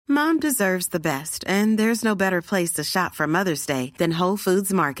Mom deserves the best, and there's no better place to shop for Mother's Day than Whole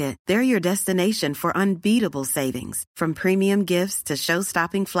Foods Market. They're your destination for unbeatable savings, from premium gifts to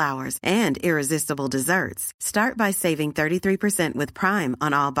show-stopping flowers and irresistible desserts. Start by saving 33% with Prime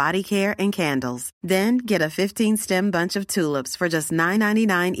on all body care and candles. Then get a 15-stem bunch of tulips for just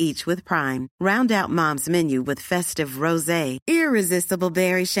 $9.99 each with Prime. Round out Mom's menu with festive rosé, irresistible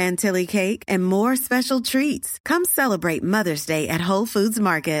berry chantilly cake, and more special treats. Come celebrate Mother's Day at Whole Foods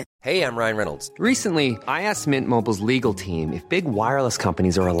Market. Hey, I'm Ryan Reynolds. Recently, I asked Mint Mobile's legal team if big wireless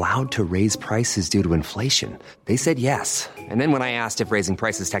companies are allowed to raise prices due to inflation. They said yes. And then when I asked if raising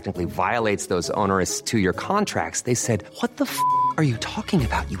prices technically violates those onerous two-year contracts, they said, "What the f*** are you talking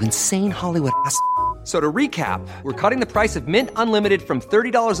about, you insane Hollywood ass?" So to recap, we're cutting the price of Mint Unlimited from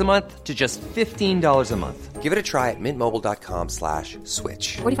 $30 a month to just $15 a month. Give it a try at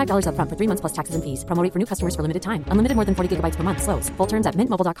mintmobile.com/switch. $45 up front for 3 months plus taxes and fees. Promo rate for new customers for limited time. Unlimited more than 40 gigabytes per month. Slows full terms at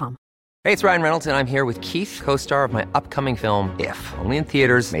mintmobile.com. Hey, it's Ryan Reynolds, and I'm here with Keith, co-star of my upcoming film, If, only in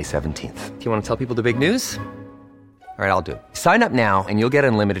theaters May 17th. Do you want to tell people the big news? All right, I'll do it. Sign up now and you'll get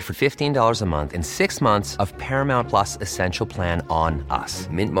unlimited for $15 a month and 6 months of Paramount Plus Essential Plan on us.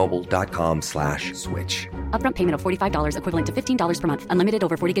 mintmobile.com/switch. Upfront payment of $45 equivalent to $15 per month. Unlimited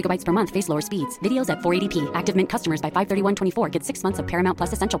over 40 gigabytes per month. Face lower speeds. Videos at 480p. Active Mint customers by 531.24 get 6 months of Paramount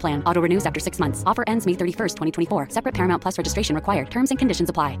Plus Essential Plan. Auto renews after 6 months. Offer ends May 31st, 2024. Separate Paramount Plus registration required. Terms and conditions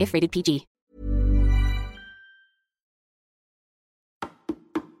apply if rated PG.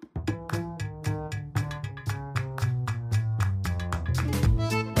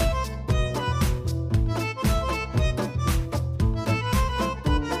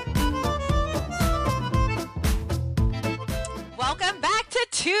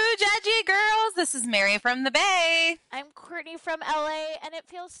 Two Judgy Girls. This is Mary from the Bay. I'm Courtney from LA, and it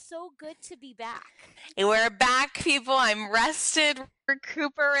feels so good to be back. We're back, people. I'm rested,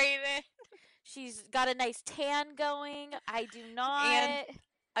 recuperated. She's got a nice tan going. I do not. And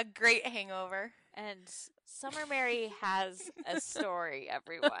a great hangover. And Summer Mary has a story,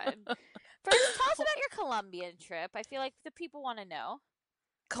 everyone. First, tell us about your Colombian trip. I feel like the people want to know.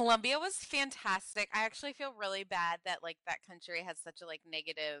 Colombia was fantastic. I actually feel really bad that that country has such a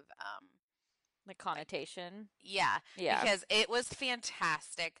negative connotation. Yeah. Because it was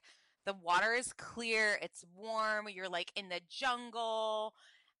fantastic. The water is clear, it's warm, you're in the jungle.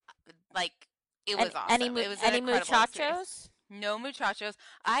 It was awesome. It was any muchachos? Experience. No muchachos.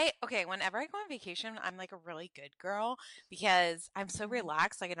 Whenever I go on vacation, I'm a really good girl because I'm so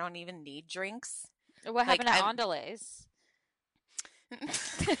relaxed, I don't even need drinks. What happened at Andales?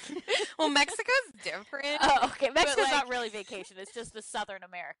 Well, Mexico's different. Oh, okay. Mexico's not really vacation. It's just the Southern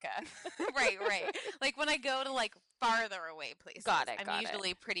America. Right. When I go to farther away places, I'm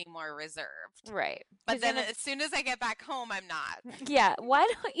usually pretty more reserved. Right. But then as soon as I get back home, I'm not. Yeah. Why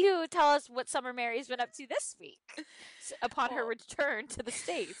don't you tell us what Summer Mary's been up to this week upon her return to the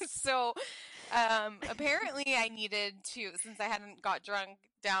States? So, apparently I needed to, since I hadn't got drunk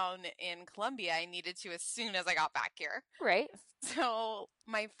down in Colombia, I needed to as soon as I got back here. Right. So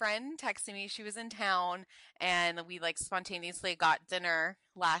my friend texted me, she was in town, and we spontaneously got dinner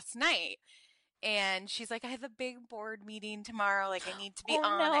last night. And she's like, I have a big board meeting tomorrow. I need to be on.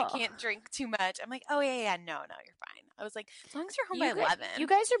 No. I can't drink too much. I'm like, oh, yeah. No, you're fine. I was like, as long as you're home by 11. You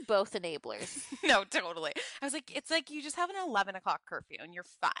guys are both enablers. No, totally. I was like, it's you just have an 11 o'clock curfew and you're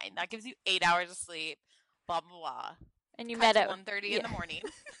fine. That gives you 8 hours of sleep, blah, blah, blah. And you met at 1:30 in the morning.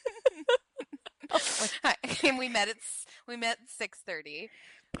 And we met at 6:30.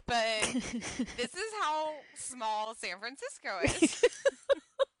 But this is how small San Francisco is.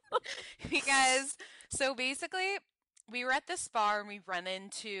 Because, so basically, we were at this bar and we run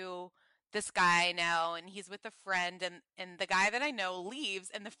into this guy I know, and he's with a friend, and the guy that I know leaves,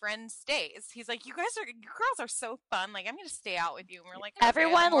 and the friend stays. He's like, you girls are so fun. I'm going to stay out with you. And we're like, okay,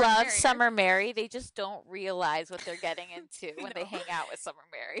 everyone loves Summer Mary. They just don't realize what they're getting into when they hang out with Summer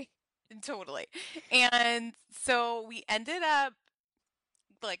Mary. Totally. And so we ended up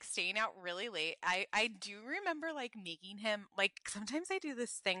staying out really late. I do remember making him sometimes I do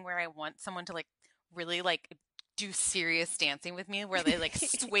this thing where I want someone to really do serious dancing with me where they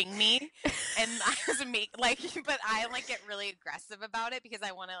swing me, and I was but I get really aggressive about it because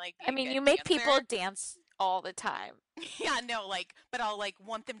I want to be a good you make dancer. people dance all the time. Yeah, no, but I'll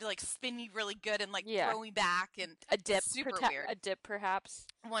want them to spin me really good and throw me back, and a dip, super weird. A dip perhaps.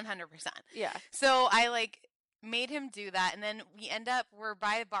 100%. Yeah. So I made him do that, and then we're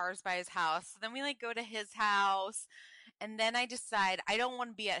by bars by his house. So then we go to his house, and then I decide I don't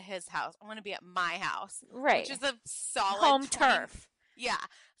want to be at his house. I want to be at my house. Right. Which is a solid home turf. Yeah,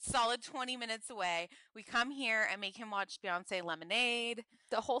 solid 20 minutes away. We come here and make him watch Beyonce Lemonade.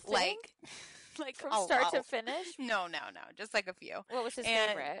 The whole thing? Like, Like from start to finish? No, just like a few. What was his And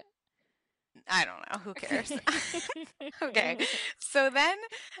favorite? I don't know. Who cares? Okay. So then,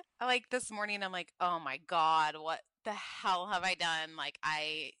 like this morning, I'm like, oh my God, what the hell have I done? Like,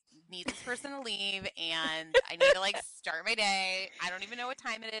 I need this person to leave and I need to like start my day. I don't even know what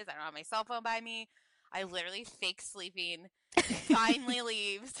time it is. I don't have my cell phone by me. I literally fake sleeping. Finally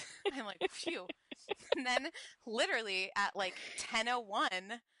leaves. I'm like, phew. And then literally at like 10:01.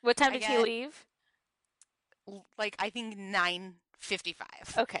 What time did he leave? Like, I think 9:55.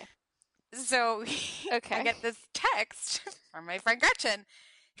 Okay. So I get this text from my friend Gretchen.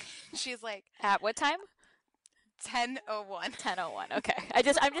 She's like, at what time? 10:01. 10:01. Okay.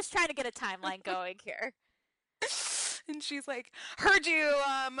 I'm just trying to get a timeline going here. And she's like, heard you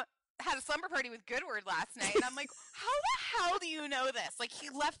had a slumber party with Goodward last night. And I'm like, how the hell do you know this? Like, he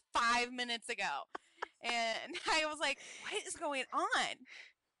left 5 minutes ago. And I was like, what is going on?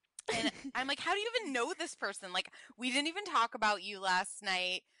 And I'm like, how do you even know this person? Like, we didn't even talk about you last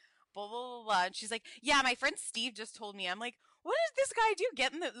night. Blah, blah, blah, blah. And she's like, yeah, my friend Steve just told me. I'm like, what did this guy do?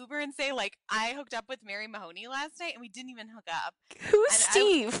 Get in the Uber and say, like, I hooked up with Mary Mahoney last night and we didn't even hook up. Who's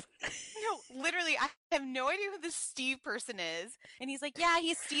Steve? No, literally, I have no idea who this Steve person is. And he's like, yeah,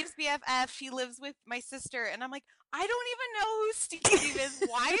 he's Steve's BFF. She lives with my sister. And I'm like, I don't even know who Steve is.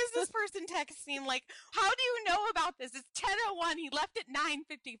 Why is this person texting? Like, how do you know about this? It's 10:01. He left at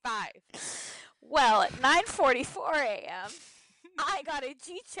 9:55. Well, at 9:44 a.m., I got a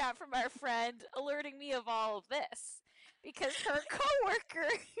G chat from our friend alerting me of all of this. Because her coworker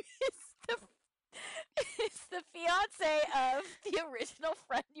is the fiance of the original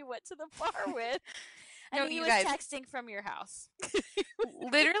friend you went to the bar with. And he was texting from your house.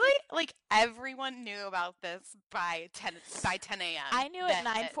 Literally, like, everyone knew about this by 10 a.m. I knew at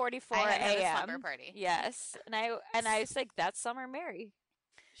 9:44 a.m. Slumber party. Yes. And I was like, that's Summer Mary.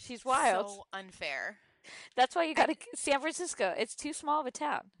 She's wild. So unfair. That's why you got to San Francisco. It's too small of a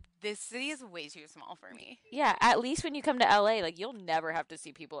town. This city is way too small for me. Yeah, at least when you come to LA, like, you'll never have to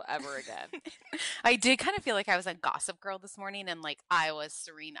see people ever again. I did kind of feel like I was a Gossip Girl this morning and like I was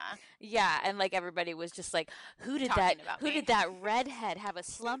Serena. Yeah, and like everybody was just like, who did that redhead have a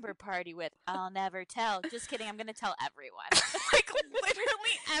slumber party with? I'll never tell. Just kidding, I'm going to tell everyone. Like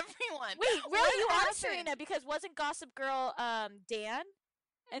literally everyone. Wait, really, you are Serena, because wasn't Gossip Girl Dan?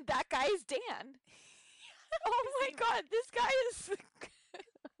 And that guy is Dan. Oh my God, this guy is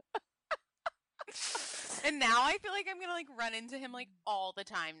And now I feel like I'm gonna like run into him like all the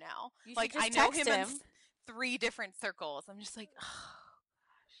time now. Like, I know him in 3 different circles. I'm just like, oh,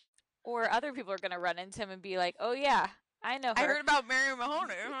 gosh. Or other people are gonna run into him and be like, oh yeah, I know her. I heard about Mary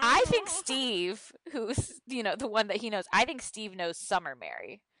Mahoney. I think Steve, who's the one that he knows, I think Steve knows Summer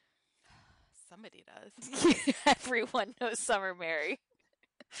Mary. Somebody does. Everyone knows Summer Mary.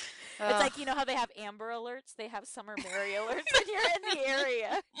 It's like, you know how they have Amber Alerts? They have Summer Mary Alerts when you're in the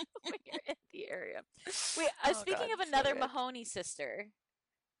area. Wait, speaking of another Mahoney sister.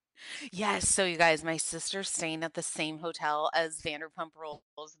 Yes, so you guys, my sister's staying at the same hotel as Vanderpump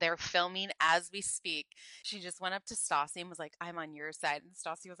Rules. They're filming as we speak. She just went up to Stassi and was like, I'm on your side. And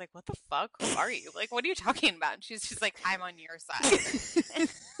Stassi was like, what the fuck? Who are you? Like, what are you talking about? And she's like, I'm on your side.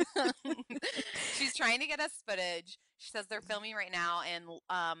 She's trying to get us footage. She says they're filming right now, and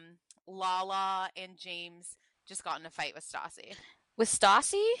Lala and James just got in a fight with Stassi. With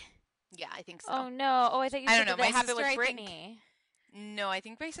Stassi? Yeah, I think so. Oh, no. Oh, I thought you said that happened with I Brittany. No, I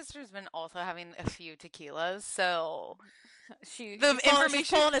think my sister's been also having a few tequilas, so she's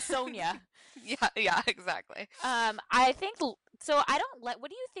pulling a Sonia. Yeah, exactly. I think so. What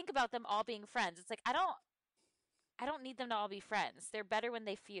do you think about them all being friends? It's like I don't need them to all be friends. They're better when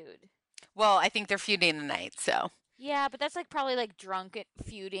they feud. Well, I think they're feuding tonight, so. Yeah, but that's like probably like drunk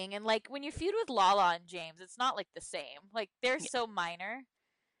feuding, and like when you feud with Lala and James, it's not like the same. Like they're so minor.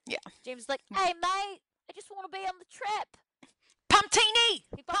 Yeah. James is like, hey mate, I just want to be on the trip. Pumptini!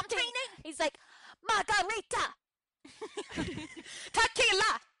 He's like, margarita!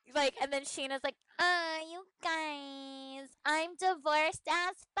 Tequila! Like, and then Sheena's like, you guys, I'm divorced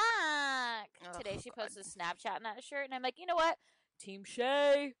as fuck. Today she posted a Snapchat in that shirt, and I'm like, you know what? Team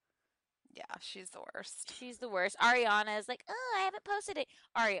Shay. Yeah, she's the worst. She's the worst. Ariana is like, I haven't posted it.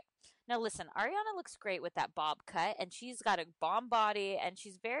 Now listen, Ariana looks great with that bob cut, and she's got a bomb body, and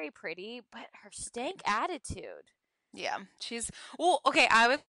she's very pretty, but her stank attitude. Yeah, okay, I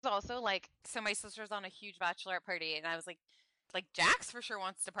was also like, so my sister's on a huge bachelorette party, and I was like Jax for sure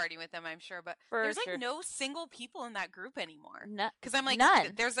wants to party with them, I'm sure, but there's like no single people in that group anymore. Because I'm like,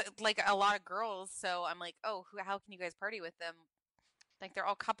 none. There's like a lot of girls, so I'm like, oh, how can you guys party with them? Like they're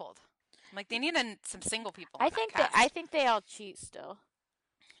all coupled. I'm like they need some single people. I in that think cast. I think they all cheat still.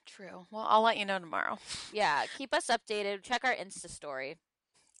 True. Well, I'll let you know tomorrow. Yeah, keep us updated. Check our Insta story.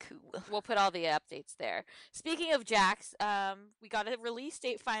 Cool. We'll put all the updates there. Speaking of Jax, we got a release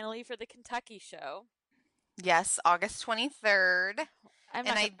date finally for the Kentucky show. Yes, August 23rd. I'm and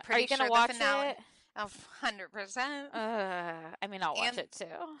not I'm gonna, pretty are you gonna sure watch the finale it? of 100%. I mean, I'll watch And it too.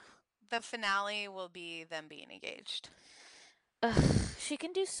 the finale will be them being engaged. Ugh, she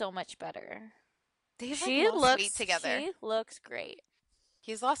can do so much better. They've She lost weight together. She looks great.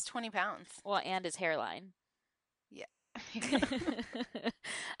 He's lost 20 pounds. Well, and his hairline. Yeah.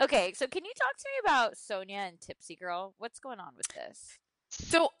 Okay, so can you talk to me about Sonia and Tipsy Girl? What's going on with this?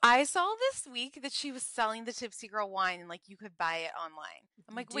 So I saw this week that she was selling the Tipsy Girl wine and like you could buy it online.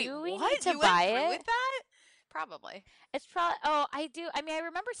 I'm like, wait, Do we what? need to You buy went through it? with that? Probably. It's probably. Oh, I do. I mean, I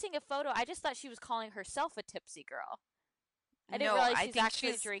remember seeing a photo. I just thought she was calling herself a Tipsy Girl. I didn't realize she's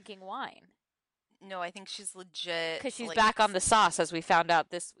actually drinking wine. No, I think she's legit. Because she's back on the sauce, as we found out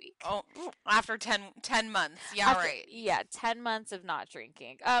this week. Oh, after 10 months. Yeah, right. Yeah, 10 months of not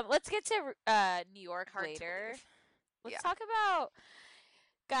drinking. Let's get to New York later. Let's talk about,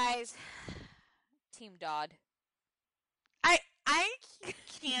 guys, Team Dodd. I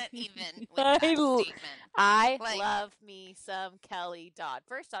can't even with that statement. I love me some Kelly Dodd.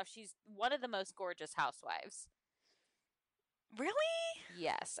 First off, she's one of the most gorgeous housewives. Really?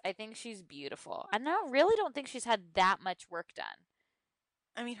 Yes, I think she's beautiful. I really don't think she's had that much work done.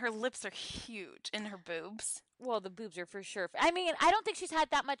 I mean, her lips are huge and her boobs. Well, the boobs are for sure. I mean, I don't think she's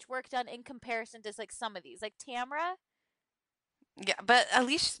had that much work done in comparison to like some of these. Like Tamra. Yeah, but at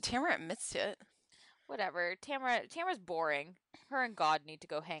least Tamra admits to it. Whatever. Tamra's boring. Her and God need to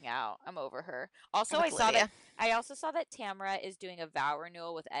go hang out. I'm over her. Also, With I also saw that Tamra is doing a vow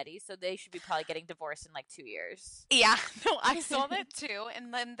renewal with Eddie, so they should be probably getting divorced in like 2 years. Yeah, no, I saw that too.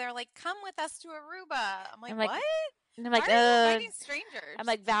 And then they're like, "Come with us to Aruba." I'm like, "What?" And I'm like, why are you inviting strangers? I'm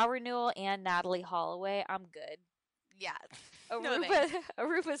like, vow renewal and Natalie Holloway. I'm good. Yeah.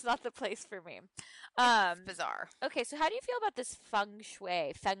 Aruba's not the place for me. It's bizarre. Okay, so how do you feel about this feng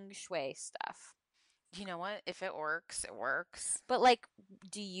shui stuff? You know what? If it works, it works. But like,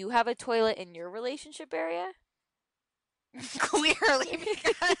 do you have a toilet in your relationship area? Clearly,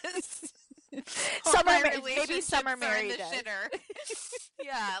 because maybe Summer married the us. shitter.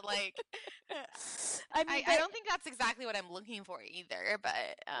 Yeah, like I don't think that's exactly what I'm looking for either.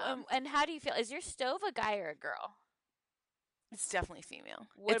 But and how do you feel? Is your stove a guy or a girl? It's definitely female.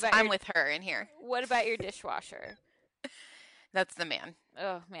 I'm with her in here. What about your dishwasher? That's the man.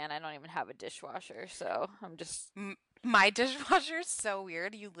 Oh man, I don't even have a dishwasher, so I'm just. My dishwasher is so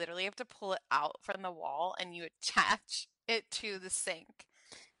weird. You literally have to pull it out from the wall and you attach it to the sink.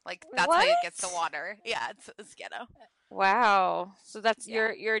 Like that's how it gets the water. Yeah, it's ghetto. Wow. So that's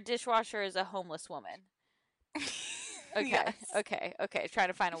your dishwasher is a homeless woman. Okay. Yes. Okay. Trying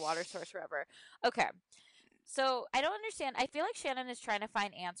to find a water source forever. Okay. So I don't understand. I feel like Shannon is trying to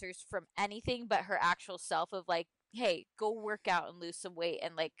find answers from anything but her actual self of like, hey, go work out and lose some weight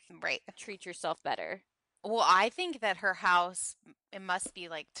and like treat yourself better. Well, I think that her house, it must be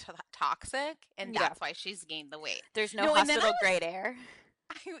like toxic, and that's why she's gained the weight. There's no hospital grade air.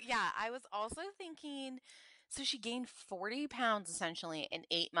 I was also thinking, so she gained 40 pounds essentially in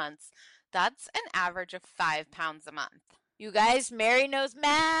 8 months. That's an average of 5 pounds a month. You guys, Mary knows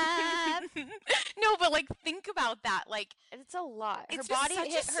math. No, but like think about that. Like it's a lot. Her body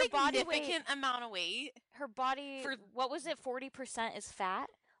hit her significant amount of weight. Her body, what was it? 40% is fat.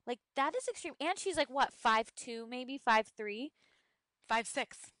 Like that is extreme. And she's like what, 5'2", maybe 5'3", 5'6".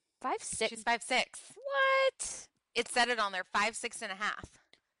 5'6". She's 5'6". What? It said it on there, 5'6.5".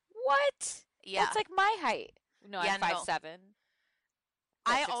 What? Yeah, that's like my height. No, I'm 5'7".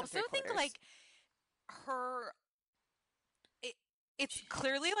 I also think like her. It's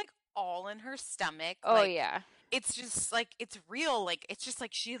clearly like all in her stomach. Oh like, yeah. It's just like it's real. Like it's just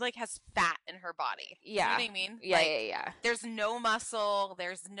like she like has fat in her body. Yeah. You know what I mean? Yeah, like, yeah. There's no muscle.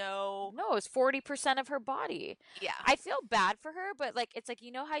 There's no. No, it's 40% of her body. Yeah. I feel bad for her, but like it's like,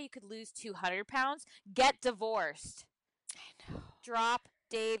 you know how you could lose 200 pounds? Get divorced. I know. Drop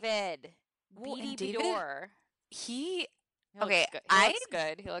David. Well, Beady Bedore. He looks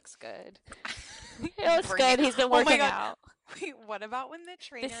good. He looks good. He looks good. He's been Oh my working God. out. Wait, what about when the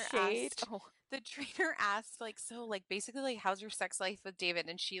trainer asked like, so like basically like how's your sex life with David,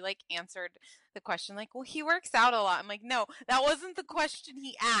 and she like answered the question like, well, he works out a lot. I'm like, no, that wasn't the question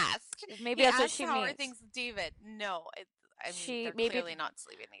he asked. Maybe he that's what asked she how means. are things with David? No, they're maybe clearly not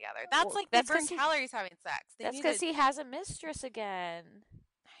sleeping together. That's like that's they burn calories having sex. That's because he has a mistress again.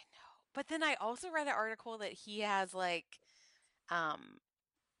 I know, but then I also read an article that he has like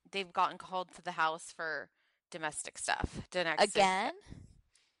they've gotten called to the house for domestic stuff. Domestic Again?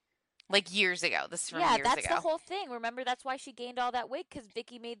 Like years ago. This is from Yeah, years that's ago. the whole thing. Remember, that's why she gained all that weight, because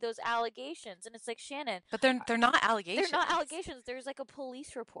Vicky made those allegations. And it's like, Shannon. But they're not allegations. They're not allegations. There's like a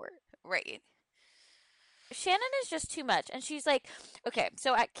police report. Right. Shannon is just too much. And she's like, okay,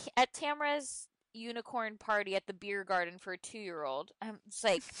 so at Tamara's unicorn party at the beer garden for a 2-year-old, it's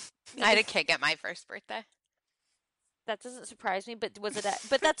like... I had a cake at my first birthday. That doesn't surprise me, but was it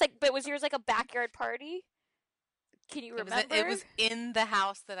but was yours like a backyard party? Can you remember? It was in the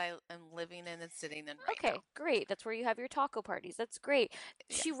house that I am living in and sitting in right now. Okay, great. That's where you have your taco parties. That's great.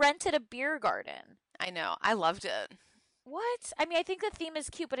 Yeah. She rented a beer garden. I know. I loved it. What? I mean, I think the theme is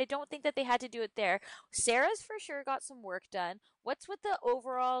cute, but I don't think that they had to do it there. Sarah's for sure got some work done. What's with the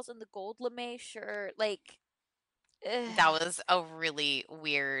overalls and the gold lame shirt? Like, ugh. That was a really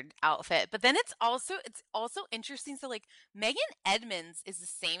weird outfit. But then it's also interesting. So like Megan Edmonds is the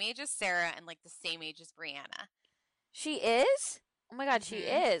same age as Sarah and like the same age as Brianna. She is? Oh my God, she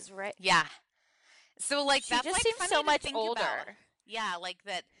is, right? Yeah. So like she that's just like seems funny so to much think older. about. Yeah, like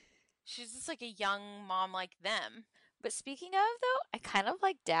that. She's just like a young mom like them. But speaking of though, I kind of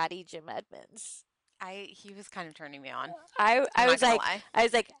like Daddy Jim Edmonds. He was kind of turning me on. I was like, lie.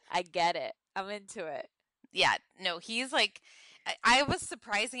 I get it. I'm into it. Yeah, no, he's like, I was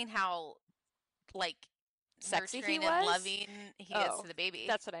surprising how like Sexy he nurturing was? and loving he is to the baby.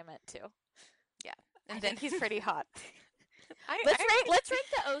 That's what I meant too. Yeah, And then he's pretty hot. let's Let's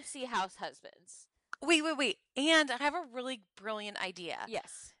rank the OC house husbands. Wait, and I have a really brilliant idea.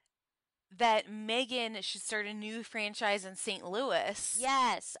 Yes. That Megan should start a new franchise in St. Louis.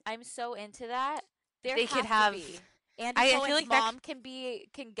 Yes, I'm so into that. They could have. Andy I Cohen's feel like mom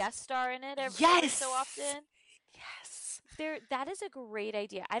can guest star in it every so often. Yes. That is a great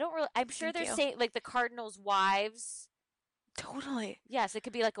idea. I'm sure Thank they're you. saying like the Cardinals' wives. Totally. Yes, it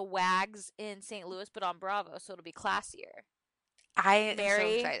could be like a Wags in St. Louis, but on Bravo, so it'll be classier. I am so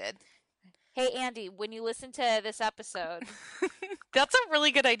Mary? excited. Hey, Andy, when you listen to this episode, That's a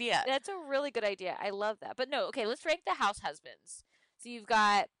really good idea. that's a really good idea. I love that. But no, okay, let's rank the house husbands. So you've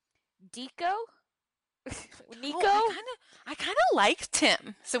got Deco, Nico. Oh, I kind of liked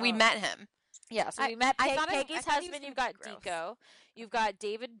him, so we Oh. met him. Yeah, so I- we met I thought I Peggy's thought he was husband. You've gonna got be gross. Deco. You've got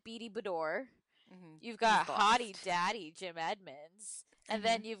David Beatty Bedore. Mhm. You've got He's Hottie lost. Daddy Jim Edmonds. And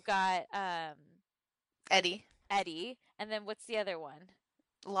then you've got Eddie Eddie. And then what's the other one?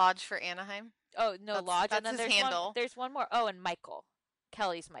 Lodge for Anaheim. Oh, no, That's- Lodge. And that's then his handle. there's one more. Oh, and Michael.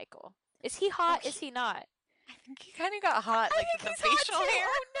 Kelly's Michael. Is he hot? Okay. Is he not? I think he kind of got hot, like with the facial hair.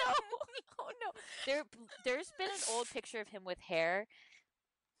 Oh no! Oh no! There's been an old picture of him with hair.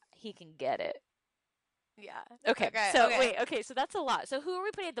 He can get it. Yeah. Okay. Okay, So okay. wait. Okay. So that's a lot. So who are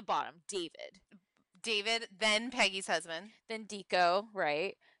we putting at the bottom? David, then Peggy's husband. Then Deco,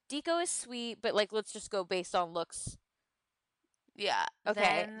 right? Deco is sweet, but like let's just go based on looks. Yeah.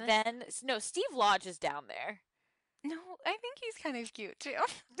 Okay. Then no, Steve Lodge is down there. No, I think he's kind of cute too.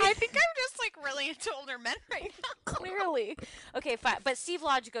 I think I'm just like really into older men right now. Clearly. Okay, fine. But Steve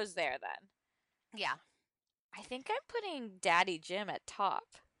Lodge goes there then. Yeah. I think I'm putting Daddy Jim at top.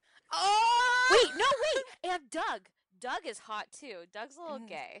 Oh Wait, no, wait. And Doug. Doug is hot too. Doug's a little Mm.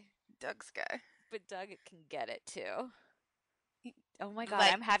 gay, Doug's guy. but Doug can get it too. Oh my God,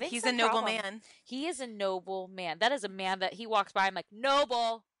 Like, I'm having he's some a noble problem. man. He is a noble man. That is a man that he walks by. I'm like,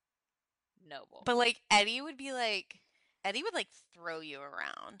 noble. But like Eddie would like throw you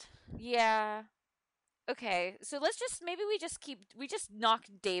around. Yeah. Okay, so maybe we just knock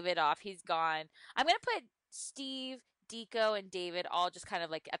David off. He's gone. I'm gonna put Steve, Deco, and David all just kind of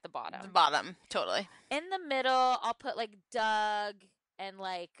like at the bottom. The bottom, totally. In the middle, I'll put like Doug and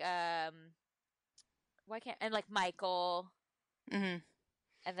like like Michael, hmm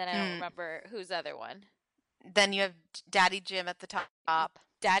and then I don't remember who's the other one. Then you have Daddy Jim at the top.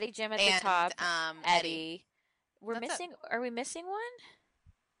 Daddy Jim at the and, top. Eddie. We're That's it. missing. Are we missing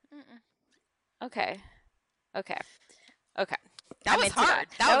one? Mm-mm. Okay. That I'm was into hard.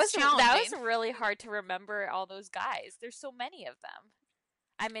 That was That challenging. was really hard to remember all those guys. There's so many of them.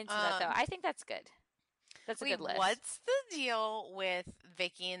 I'm into that though. I think that's good. That's a Wait, good list. what's the deal with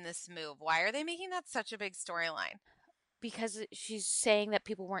Vicky and this move? Why are they making that such a big storyline? Because she's saying that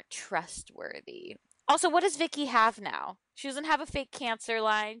people weren't trustworthy. Also, what does Vicky have now? She doesn't have a fake cancer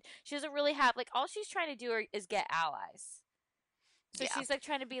line. She doesn't really have all she's trying to do is get allies. So Yeah. she's like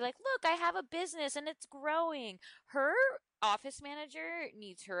trying to be like, look, I have a business and it's growing. Her office manager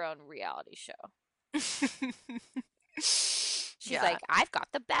needs her own reality show. She's like, I've got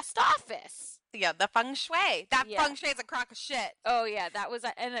the best office. Yeah, the feng shui. That Yeah. feng shui is a crock of shit. Oh yeah, that was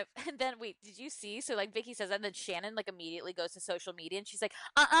and then wait, did you see? So like Vicky says that, and then Shannon like immediately goes to social media and she's like,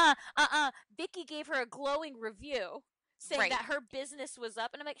 Vicky gave her a glowing review saying Right. that her business was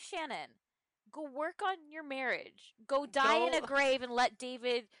up, and I'm like, Shannon, go work on your marriage. Go die in a Go- grave and let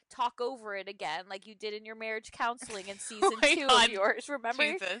David talk over it again, like you did in your marriage counseling in season my 2 God. of yours. Remember?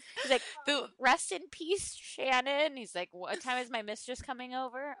 Jesus. He's like, The- rest in peace, Shannon. He's like, what time is my mistress coming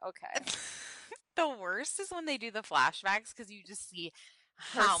over? Okay. The worst is when they do the flashbacks because you just see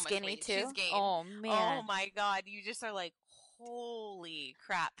Her how much skinny weight too. she's gained. Oh man. Oh my God. You just are like, holy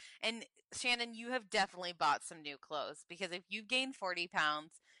crap. And Shannon, you have definitely bought some new clothes because if you've gained 40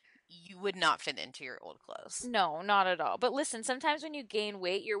 pounds, you would not fit into your old clothes. No, not at all. But listen, sometimes when you gain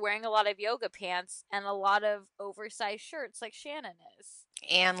weight, you're wearing a lot of yoga pants and a lot of oversized shirts like Shannon is.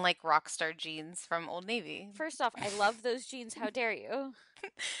 And like Rockstar jeans from Old Navy. First off, I love those jeans. How dare you?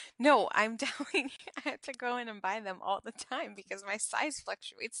 No, I'm telling you, I have to go in and buy them all the time because my size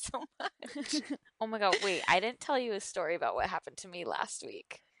fluctuates so much. Oh my God, wait, I didn't tell you a story about what happened to me last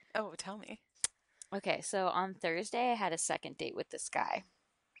week. Oh, tell me. Okay, so on Thursday, I had a second date with this guy.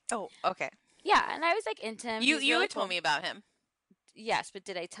 Oh, okay. Yeah, and I was like into him. You He's you really had told cool. me about him. Yes, but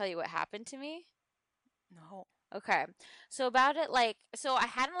did I tell you what happened to me? No. Okay. So about it, so I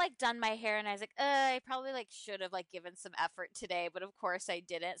hadn't done my hair, and I was like, I probably should have given some effort today, but of course I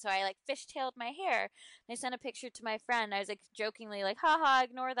didn't. So I fishtailed my hair, and I sent a picture to my friend. I was jokingly haha,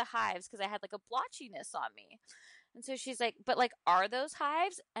 ignore the hives, because I had a blotchiness on me. And so she's like, but are those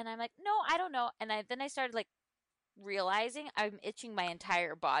hives? And I'm like, no, I don't know. And then I started realizing I'm itching my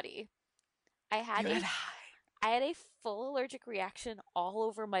entire body. I had a full allergic reaction all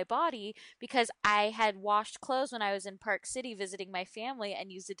over my body because I had washed clothes when I was in Park City visiting my family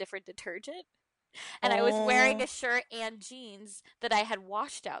and used a different detergent. And I was wearing a shirt and jeans that I had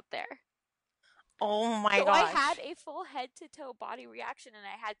washed out there. Oh my So gosh. I had a full head to toe body reaction, and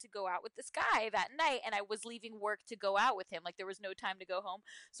I had to go out with this guy that night, and I was leaving work to go out with him. There was no time to go home.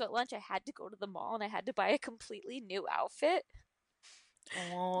 So at lunch I had to go to the mall and I had to buy a completely new outfit.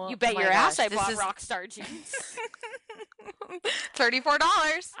 Oh, You bet my your ass gosh, I this bought is- Rockstar jeans. $34.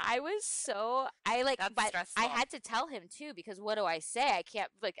 I was so That's but stressful. I had to tell him too, because what do I say? I can't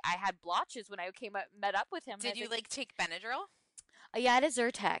I had blotches when I met up with him. and I Did you was take Benadryl? yeah, I had a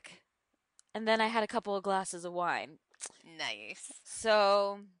Zyrtec, and then I had a couple of glasses of wine. Nice.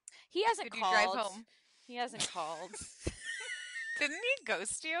 So he hasn't Did you called. drive home? He hasn't called. Didn't he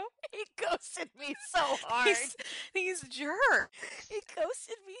ghost you? He ghosted me so hard. He's a jerk. He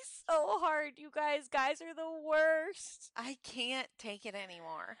ghosted me so hard. You guys are the worst. I can't take it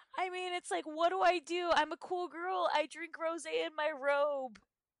anymore. I mean, it's what do I do? I'm a cool girl. I drink rosé in my robe.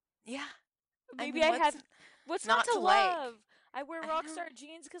 Yeah. Maybe mean, I had. What's not to like? love? I wear I know. Rockstar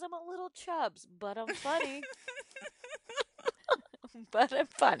jeans because I'm a little chubs, but I'm funny. But I'm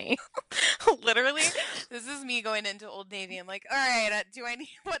funny. Literally, this is me going into Old Navy. I'm like, all right, do I need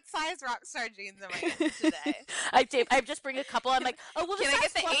what size Rockstar jeans am I getting today? I just bring a couple. I'm like, oh well, the Can I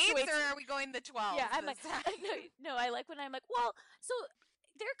size get the 8s fluctuates. or are we going the 12s? Yeah, I'm this like, time? no, I like when I'm like, well, so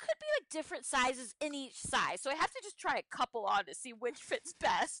there could be different sizes in each size, so I have to just try a couple on to see which fits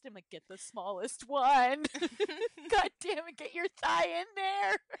best. I'm like, get the smallest one. God damn it, get your thigh in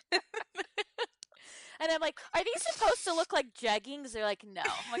there. And I'm like, are these supposed to look like jeggings? They're like, no.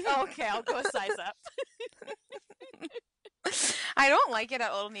 I'm like, oh, okay, I'll go a size up. I don't like it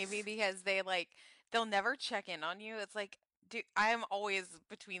at Old Navy because they'll never check in on you. It's like, dude, I'm always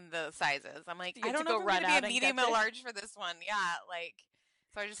between the sizes. I'm like, You I have to don't know go if I'm run gonna out be a and medium get or the- large for this one. Yeah,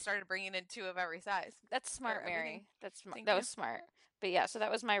 so I just started bringing in 2 of every size. That's smart, everything. Mary. That's smart. Thank That you. was smart. But yeah, so that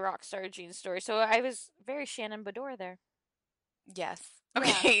was my Rockstar jeans story. So I was very Shannon Bedore there. Yes. Yeah.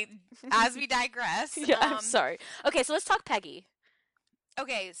 Okay. As we digress. Yeah, I'm sorry. Okay, so let's talk Peggy.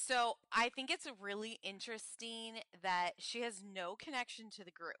 Okay, so I think it's really interesting that she has no connection to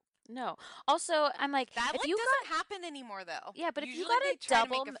the group. No. Also, I'm like, That if you doesn't happen anymore though. Yeah, but if you Usually got they a try to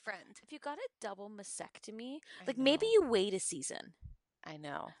double make a friend. if you got a double mastectomy, I maybe know. you wait a season. I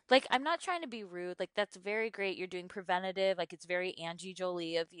know. I'm not trying to be rude. That's very great. You're doing preventative. It's very Angie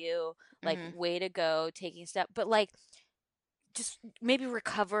Jolie of you. Mhm. Way to go, taking step. But just maybe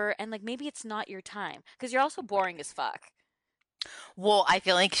recover, and maybe it's not your time because you're also boring as fuck. Well, I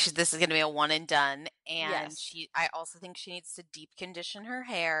feel like this is going to be a one and done, and Yes. I also think she needs to deep condition her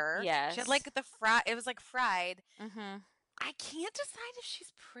hair. Yes. She had it was fried. Mm-hmm. I can't decide if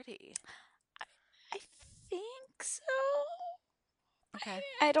she's pretty. I think so. Okay.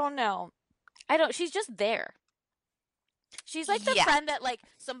 I don't know. She's just there. She's the Yeah. friend that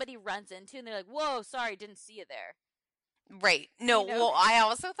somebody runs into and they're like, "Whoa, sorry, didn't see you there." Right. No, You know? well, I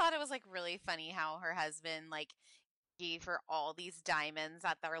also thought it was like really funny how her husband like gave her all these diamonds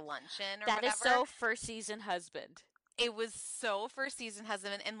at their luncheon or That is whatever. so first season husband. It was so first season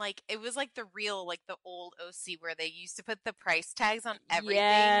husband, and like it was like the real, like the old OC where they used to put the price tags on everything.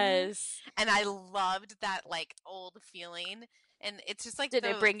 Yes. And I loved that like old feeling. And it's just like Did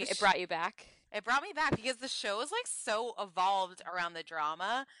it brought you back? It brought me back because the show is like so evolved around the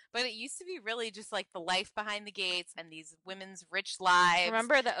drama, but it used to be really just like the life behind the gates and these women's rich lives.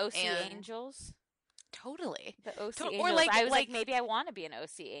 Remember the OC and- Angels? Totally. The OC To- or Angels. like- I was like, like- maybe I want to be an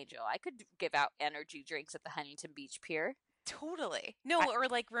OC Angel. I could give out energy drinks at the Huntington Beach Pier. Totally. No, or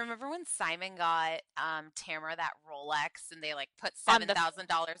like remember when Simon got Tamara that Rolex and they like put On the-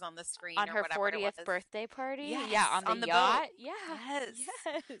 $7,000 on the screen On or her whatever it 40th was. birthday party? Yes, Yeah, on the yacht. boat. Yeah. Yes.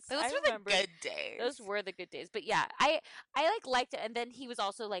 Yes. Those I were remember. the good days. Those were the good days. But yeah, I like liked it. And then he was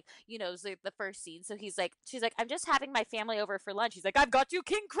also like, you know, it was like the first scene. So he's like, she's like, I'm just having my family over for lunch. He's like, I've got you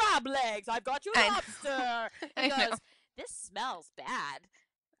king crab legs. I've got you I know. lobster. I He know. goes, this smells bad.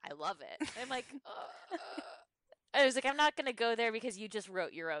 I love it. I'm like, I was like, I'm not going to go there because you just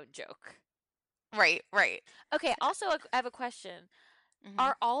wrote your own joke. Right. Okay. Also, I have a question. Mhm.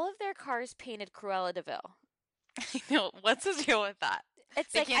 Are all of their cars painted Cruella de Vil? No, what's the deal with that?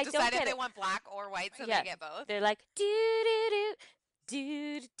 It's They like, can't I don't decide get if they it. want black or white, so Yeah, they get both. They're like, do.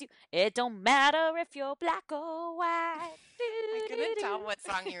 It don't matter if you're black or white. I couldn't tell what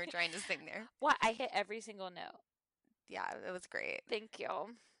song you were trying to sing there. What? I hit every single note. Yeah, it was great. Thank you.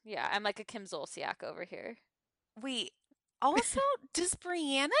 Yeah, I'm like a Kim Zolciak over here. Wait, also, does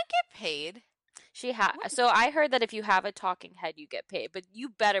Brianna get paid? So I heard that if you have a talking head, you get paid. But you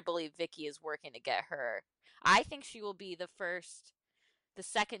better believe Vicky is working to get her. I think she will be the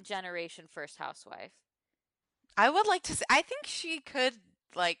second generation first housewife. I would like to say, I think she could,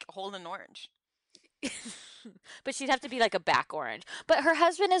 like, hold an orange. But she'd have to be like a back orange. But her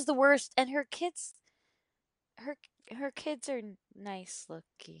husband is the worst, and her kids, her kids are nice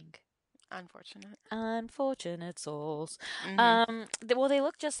looking. Unfortunate. Unfortunate souls. Mhm. They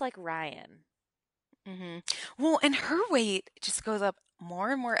look just like Ryan. Well, and her weight just goes up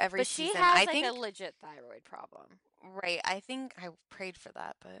more and more every But she season. has I like think, a legit thyroid problem. right. I think I prayed for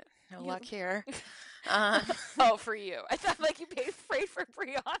that, but no You- luck here. Oh, for you. I thought like you prayed for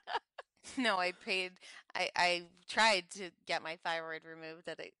Brianna. No, I paid. I tried to get my thyroid removed.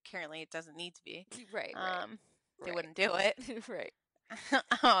 That currently it doesn't need to be. Right. They right. wouldn't do it. Right.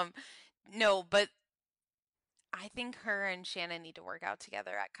 No, but I think her and Shannon need to work out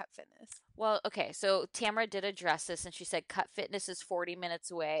together at Cut Fitness. Well, okay, so Tamara did address this and she said Cut Fitness is 40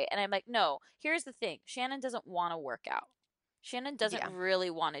 minutes away. And I'm like, no, here's the thing. Shannon doesn't want to work out. Shannon doesn't really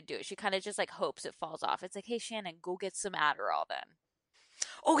want to do it. She kind of just like hopes it falls off. It's like, hey, Shannon, go get some Adderall then.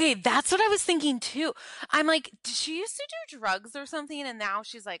 Okay, that's what I was thinking too. I'm like, did she used to do drugs or something and now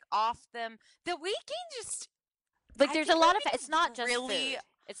she's like off them? The weight gain just Like I there's a think lot it of would it's not just really- food.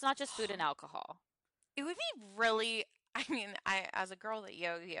 It's not just food and alcohol. it would be really, I mean, I as a girl that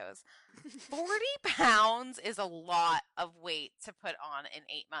yo-yos, 40 pounds is a lot of weight to put on in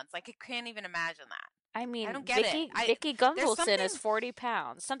 8 months. Like I can't even imagine that. I mean, I don't get Vicky, it. Vicky Gunvalson something- is 40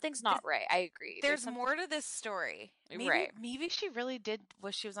 pounds. Something's not right. I agree. There's something- more to this story. Maybe, Right. Maybe she really did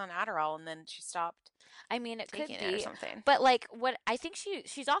was she was on Adderall and then she stopped I mean, it could taking it or be. something. But like what I think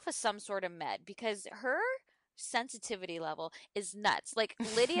she's off of some sort of med because her sensitivity level is nuts. Like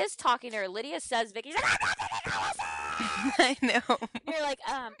Lydia's talking to her. Lydia says Vicky's like, I'm not taking Allison! I know. You're like,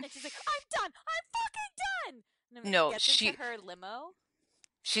 and she's like, I'm done. I'm fucking done. And then No, gets she- into her limo.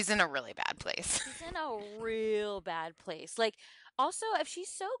 She's in a really bad place. She's in a real bad place. Like, also, if she's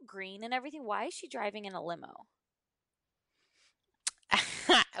so green and everything, why is she driving in a limo?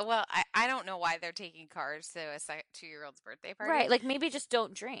 Well, I don't know why they're taking cars to a 2-year-old's birthday party. Right, like maybe just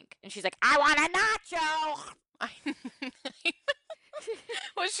don't drink. And she's like, I want a nacho.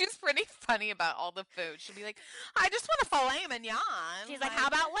 Well, she's pretty funny about all the food. She'll be like, I just want a filet mignon. She's like, how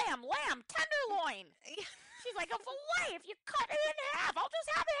about lamb? Lamb, tenderloin. She's like, a filet. If you cut it in half, I'll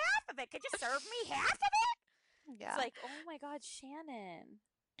just have half of it. Could you serve me half of it? Yeah. It's like, oh my God, Shannon.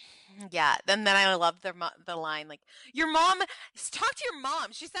 Yeah, and then I love the line, like, your mom, talk to your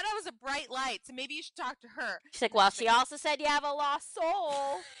mom. She said I was a bright light, so maybe you should talk to her. She's like, well, she also said you have a lost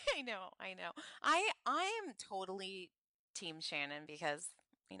soul. I know. I am totally team Shannon because,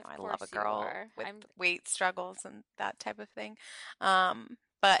 you know, I love a course you girl are. with I'm- weight struggles and that type of thing.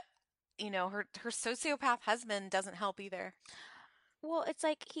 But, you know, her sociopath husband doesn't help either. Well, it's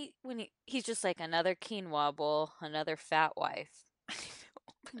like he's just like another quinoa bowl, another fat wife.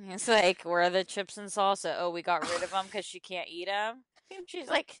 It's like, where are the chips and salsa? Oh, we got rid of them because she can't eat them. She's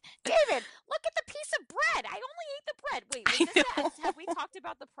like, David, look at the piece of bread. I only ate the bread. Wait, was I this know. have we talked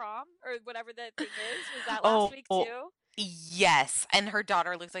about the prom or whatever that thing is? Was that Oh, last week too? yes. And her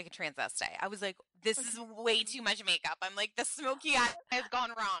daughter looks like a transvestite. I was like, this is Okay. way too much makeup. I'm like, the smoky eye has gone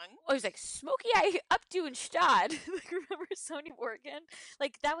wrong. I was like, smoky eye updo and Stad. Like, remember Sonia Morgan?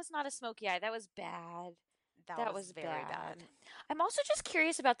 Like, that was not a smoky eye. That was bad. That was very bad. I'm also just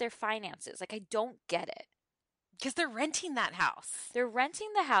curious about their finances. Like, I don't get it. Because they're renting that house. They're renting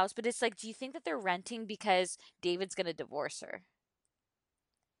the house, but it's like, do you think that they're renting because David's going to divorce her?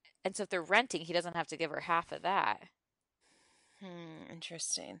 And so if they're renting, he doesn't have to give her half of that.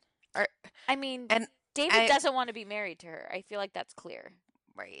 Interesting. I mean, And David doesn't want to be married to her. I feel like that's clear.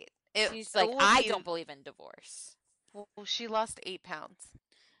 right. She's like, I don't believe in divorce. Well, she lost 8 pounds.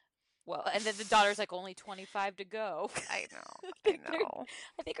 Well, and then the daughter's like, only 25 to go. I know.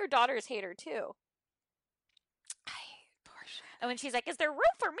 I think her daughters hate her too. Poor shit. And when she's like, is there room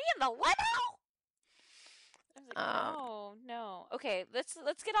for me in the limo? I was like, no. Okay, let's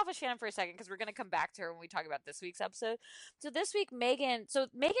get off of Shannon for a second because we're going to come back to her when we talk about this week's episode. So this week, Megan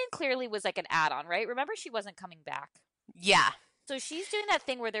clearly was like an add-on, right? Remember, she wasn't coming back. Yeah. So she's doing that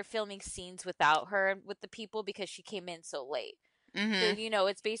thing where they're filming scenes without her and with the people because she came in so late. Mm-hmm. So,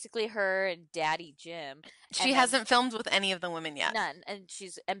 it's basically her and Daddy Jim. She hasn't filmed with any of the women yet. None.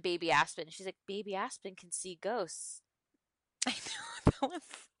 And Baby Aspen. She's like, Baby Aspen can see ghosts. I know.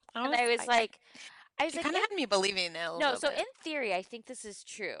 I was like, it kind of had me believing it. No, so in theory, I think this is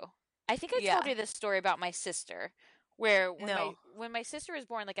true. I think I told you this story about my sister, where when my sister was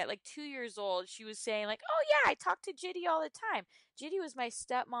born, like at 2 years old, she was saying like, "Oh yeah, I talk to Jitty all the time." Jitty was my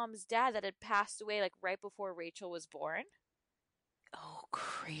stepmom's dad that had passed away like right before Rachel was born. Oh,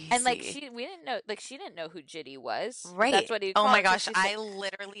 crazy! And she didn't know who Jitty was. Right? That's what he. Oh my gosh, I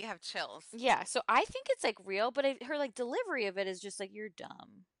literally have chills. Yeah, so I think it's like real, but her like delivery of it is just like, you're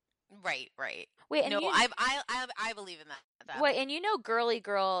dumb. Right. Wait, and I believe in that. Wait, and Girly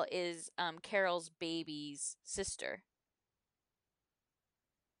Girl is Carol's baby's sister.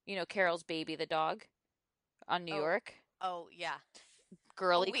 Carol's baby, the dog, on New York. Oh yeah.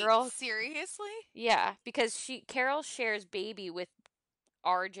 Girly Girl. Seriously? Yeah, because Carol shares baby with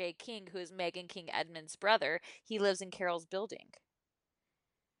R.J. King, who is Megan King Edmonds' brother. He lives in Carol's building.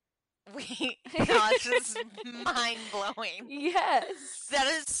 Wait, gosh, this is mind blowing. Yes, that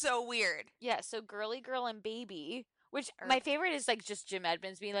is so weird. Yeah, so Girly Girl and Baby, which my favorite is like just Jim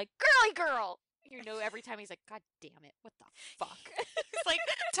Edmonds being like, Girly Girl. Every time he's like, God damn it, what the fuck? He's like,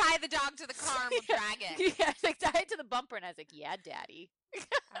 tie the dog to the car and we'll drag it. Yeah, it's like, tie it to the bumper, and I was like, yeah, Daddy.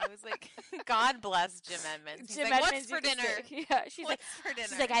 I was like, God bless Jim Edmonds. He's Jim like, Edmonds, what's for dinner? Yeah, she's what's for dinner?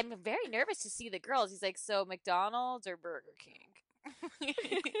 She's like, I'm very nervous to see the girls. He's like, so McDonald's or Burger King?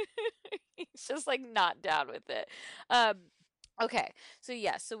 He's just like not down with it. Okay, so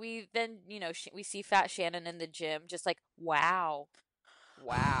so we then we see Fat Shannon in the gym, just like wow.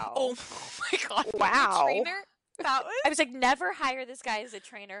 Oh my god! Wow. Trainer? I was like, never hire this guy as a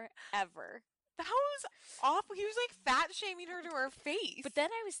trainer ever. That was awful. He was like fat shaming her to her face. But then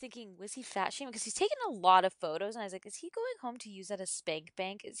I was thinking, was he fat shaming? Because he's taken a lot of photos, and I was like, is he going home to use at a spank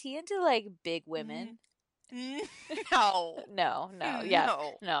bank? Is he into like big women? No. No. Yeah.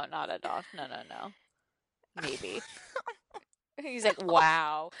 No, not at all. No. Maybe. He's like,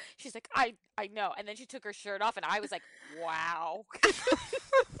 wow. She's like, I know. And then she took her shirt off, and I was like, wow.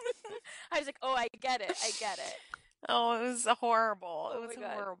 I was like, oh, I get it. Oh, it was horrible. It was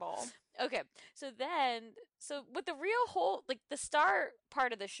horrible. Okay, so with the real the star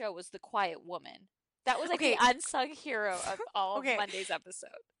part of the show was the quiet woman. That was like the unsung hero of all of Monday's episode.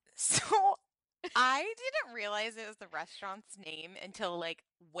 So I didn't realize it was the restaurant's name until like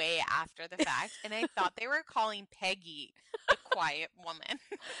way after the fact, and I thought they were calling Peggy the quiet woman.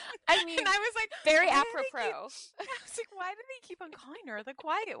 I mean, and I was like, very apropos. I was like, why do they keep on calling her the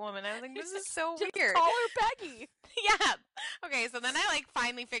quiet woman? I was like, this is so Just weird. Call her Peggy. Yeah. Okay, so then I like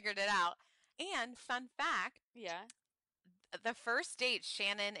finally figured it out. And fun fact, the first date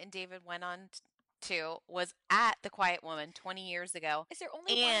Shannon and David went on to was at the Quiet Woman 20 years ago. Is there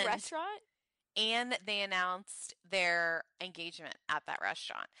only one restaurant? And they announced their engagement at that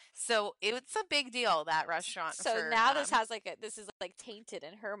restaurant. So it's a big deal, that restaurant. So now this is tainted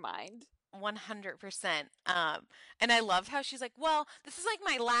in her mind. 100%. And I loved how she's like, well, this is like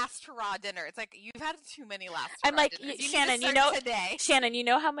my last hurrah dinner. It's like, you've had too many last hurrah I'm like, dinners. Shannon, today. Shannon, you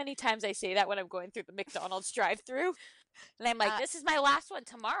know how many times I say that when I'm going through the McDonald's drive-thru? And I'm like, this is my last one.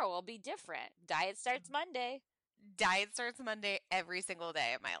 Tomorrow will be different. Diet starts Monday. Diet starts Monday every single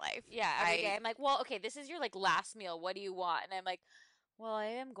day of my life. Yeah, every day. I'm like, well, okay, this is your like last meal. What do you want? And I'm like, Well, I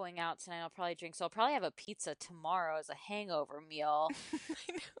am going out tonight. I'll probably drink. So I'll probably have a pizza tomorrow as a hangover meal. I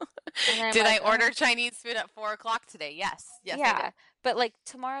know. And Did I like, order Chinese food at 4:00 today? Yes. Yes, I yeah. did. But like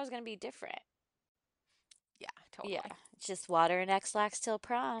tomorrow's going to be different. Yeah, totally. Yeah. Just water and X-Lax till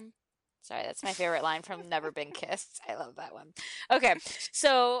prom. Sorry, that's my favorite line from Never Been Kissed. I love that one. Okay.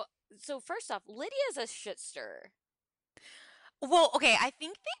 So first off, Lydia's a shit stirrer. Well, okay, I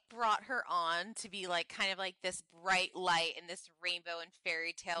think they brought her on to be like kind of like this bright light and this rainbow and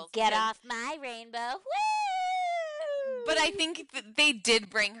fairy tales. Get off my rainbow. Woo! But I think they did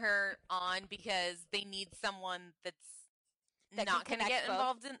bring her on because they need someone that's That not can going to connect get both.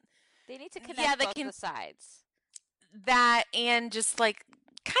 involved in They need to Yeah, connect they both can- the sides. that and just like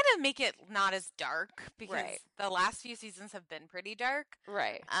kind of make it not as dark because Right. the last few seasons have been pretty dark.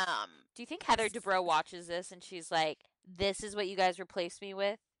 Right. Um, Do you think Heather Dubrow watches this and she's like, this is what you guys replaced me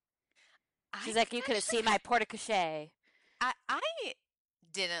with? She's like, you could have seen my porte-cochere. I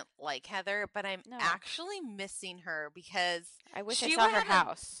didn't like Heather, but I'm No. actually missing her because I wish I she saw would her have a-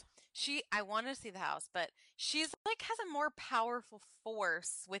 house. I want to see the house, but she's like has a more powerful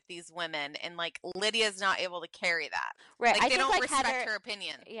force with these women, and like Lydia's not able to carry that. Right. Like I they think don't like respect Heather, her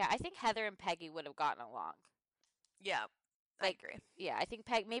opinion. Yeah, I think Heather and Peggy would have gotten along. Yeah, Like, I agree. Yeah, I think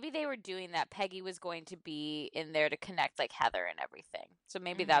maybe they were doing that. Peggy was going to be in there to connect like Heather and everything. So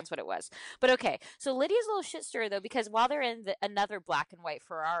maybe that's what it was. But okay, so Lydia's a little shit stirrer though, because while they're in another black and white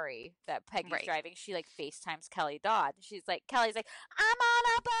Ferrari that Peggy's Right. driving, she like FaceTimes Kelly Dodd. Kelly's like, I'm on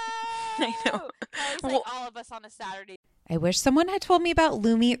a boat. I know. Kelly's Well- like all of us on a Saturday. I wish someone had told me about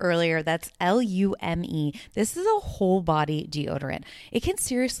Lume earlier. That's Lume. This is a whole body deodorant. It can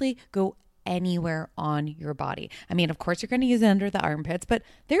seriously go anywhere on your body. I mean, of course, you're going to use it under the armpits, but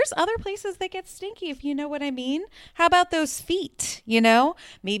there's other places that get stinky, if you know what I mean. How about those feet?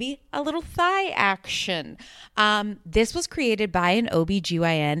 Maybe a little thigh action. This was created by an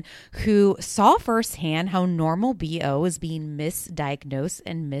OBGYN who saw firsthand how normal BO is being misdiagnosed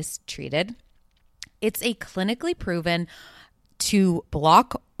and mistreated. It's a clinically proven to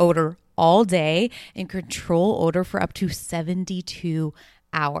block odor all day and control odor for up to 72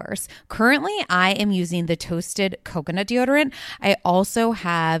 hours. Currently, I am using the Toasted Coconut deodorant. I also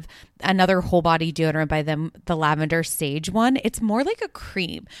have another whole body deodorant by them, the Lavender Sage one. It's more like a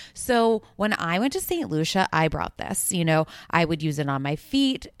cream. So when I went to St. Lucia, I brought this. I would use it on my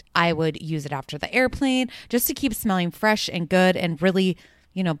feet. I would use it after the airplane just to keep smelling fresh and good and really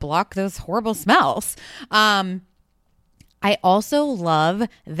block those horrible smells. I also love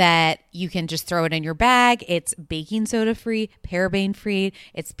that you can just throw it in your bag. It's baking soda free, paraben free.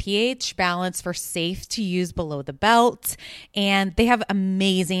 It's pH balanced for safe to use below the belt. And they have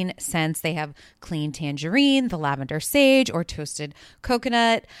amazing scents. They have clean tangerine, the lavender sage, or toasted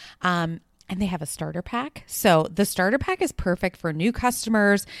coconut. And they have a starter pack. So the starter pack is perfect for new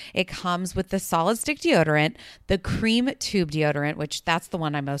customers. It comes with the solid stick deodorant, the cream tube deodorant, which that's the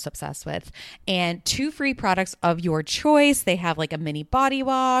one I'm most obsessed with, and 2 free products of your choice. They have like a mini body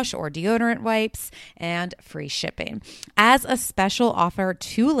wash or deodorant wipes and free shipping. As a special offer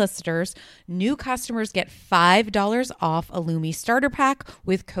to listeners, new customers get $5 off a Lume starter pack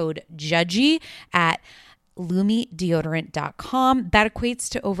with code JUDGY at LumeDeodorant.com. That equates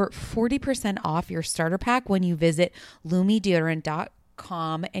to over 40% off your starter pack when you visit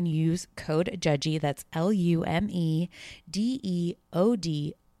LumeDeodorant.com and use code JUDGY. That's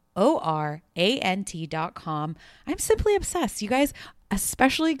LumeDeodorant.com. I'm simply obsessed. You guys,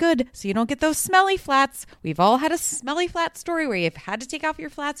 especially good so you don't get those smelly flats. We've all had a smelly flat story where you've had to take off your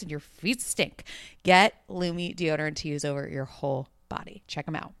flats and your feet stink. Get Lume deodorant to use over your whole body. Check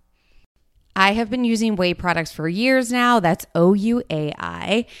them out. I have been using Ouai products for years now. That's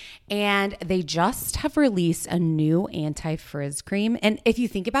OUAI. And they just have released a new anti-frizz cream. And if you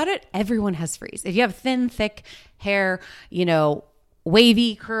think about it, everyone has frizz. If you have thin, thick hair,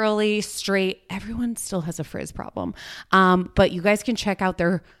 wavy, curly, straight, everyone still has a frizz problem. But you guys can check out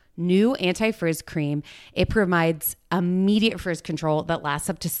their new anti-frizz cream. It provides immediate frizz control that lasts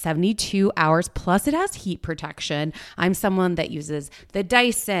up to 72 hours. Plus it has heat protection. I'm someone that uses the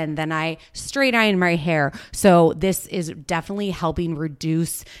Dyson, then I straight iron my hair. So this is definitely helping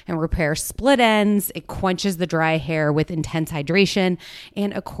reduce and repair split ends. It quenches the dry hair with intense hydration.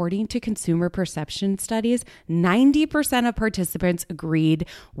 And according to consumer perception studies, 90% of participants agreed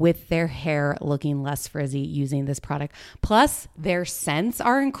with their hair looking less frizzy using this product. Plus their scents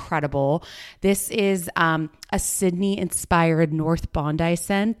are incredible. This is a Sydney-inspired North Bondi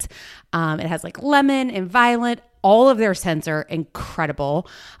scent. It has like lemon and violet. All of their scents are incredible.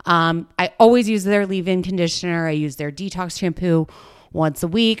 I always use their leave-in conditioner. I use their detox shampoo once a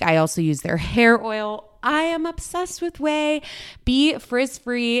week. I also use their hair oil I am obsessed with Ouai. Be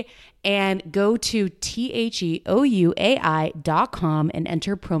frizz-free and go to THEOUAI.com and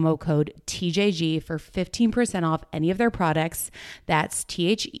enter promo code TJG for 15% off any of their products. That's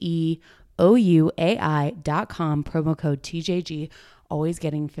THEOUAI.com, promo code TJG. Always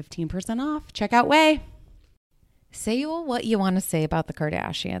getting 15% off. Check out Ouai. Say what you want to say about the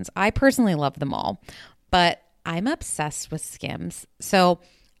Kardashians. I personally love them all, but I'm obsessed with Skims. So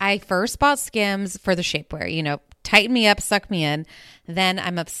I first bought Skims for the shapewear, tighten me up, suck me in. Then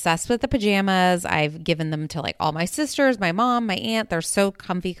I'm obsessed with the pajamas. I've given them to like all my sisters, my mom, my aunt. They're so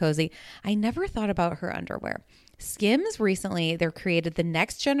comfy, cozy. I never thought about her underwear. Skims recently, they're created the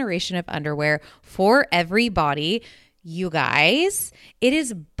next generation of underwear for every body. You guys, it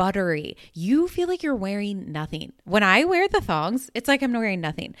is buttery. You feel like you're wearing nothing. When I wear the thongs, it's like I'm wearing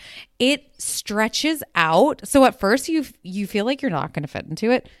nothing. It stretches out. So at first you feel like you're not going to fit into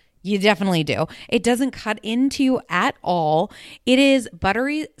it. You definitely do. It doesn't cut into you at all. It is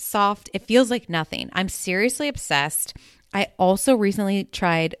buttery soft. It feels like nothing. I'm seriously obsessed. I also recently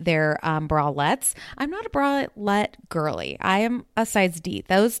tried their bralettes. I'm not a bralette girly. I am a size D.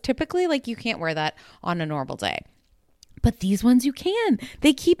 Those typically, like, you can't wear that on a normal day. But these ones you can.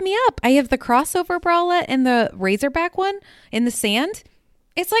 They keep me up. I have the crossover bralette and the Razorback one in the sand.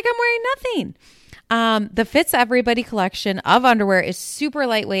 It's like I'm wearing nothing. The Fits Everybody collection of underwear is super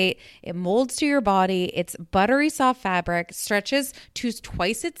lightweight. It molds to your body. It's buttery soft fabric, stretches to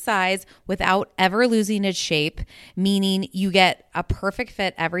twice its size without ever losing its shape, meaning you get a perfect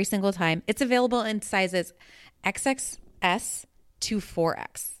fit every single time. It's available in sizes XXS to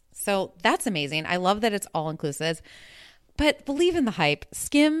 4X. So that's amazing. I love that it's all inclusive. But believe in the hype.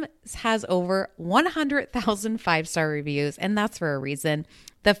 Skims has over 100,000 5-star reviews, and that's for a reason.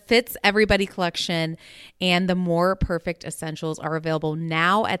 The Fits Everybody collection and the More Perfect Essentials are available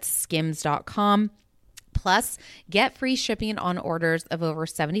now at skims.com. Plus, get free shipping on orders of over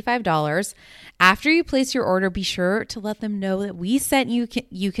 $75. After you place your order, be sure to let them know that we sent you.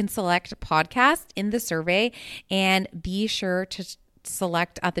 You can select podcast in the survey, and be sure to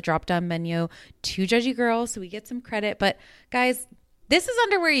select at the drop-down menu to Judgy Girl so we get some credit. But guys, this is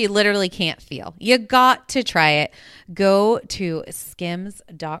underwear you literally can't feel. You got to try it. Go to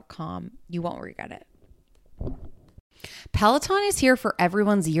skims.com. You won't regret it. Peloton is here for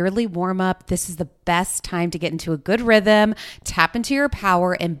everyone's yearly warm-up. This is the best time to get into a good rhythm, tap into your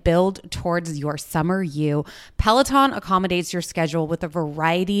power, and build towards your summer you. Peloton accommodates your schedule with a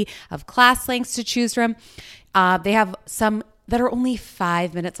variety of class lengths to choose from. They have some that are only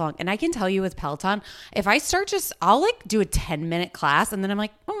 5 minutes long. And I can tell you with Peloton, if I start I'll like do a 10-minute class and then I'm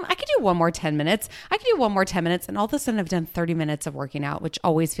like, I could do one more 10 minutes. I could do one more 10 minutes. And all of a sudden I've done 30 minutes of working out, which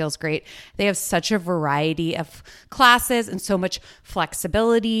always feels great. They have such a variety of classes and so much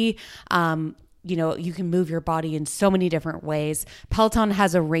flexibility. You can move your body in so many different ways. Peloton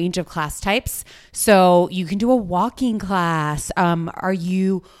has a range of class types. So you can do a walking class. Are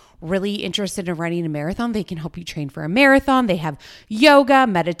you really interested in running a marathon? They can help you train for a marathon. They have yoga,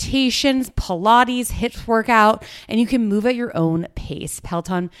 meditations, Pilates, HIIT workout, and you can move at your own pace.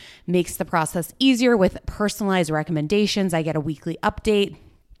 Peloton makes the process easier with personalized recommendations. I get a weekly update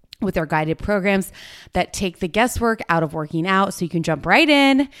with their guided programs that take the guesswork out of working out so you can jump right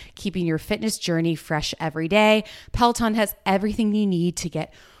in, keeping your fitness journey fresh every day. Peloton has everything you need to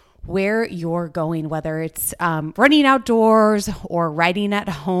get where you're going, whether it's running outdoors or riding at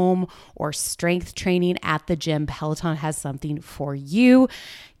home or strength training at the gym. Peloton has something for you.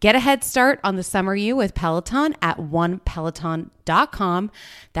 Get a head start on the summer you with Peloton at onepeloton.com.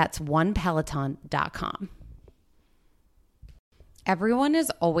 That's onepeloton.com. Everyone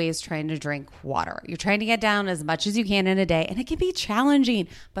is always trying to drink water. You're trying to get down as much as you can in a day, and it can be challenging,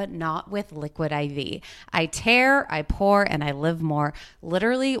 but not with Liquid IV. I tear, I pour, and I live more.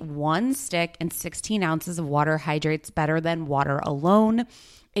 Literally 1 stick and 16 ounces of water hydrates better than water alone.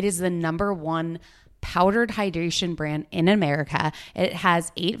 It is the #1 powdered hydration brand in America. It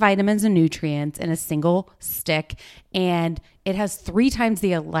has 8 vitamins and nutrients in a single stick, and it has 3 times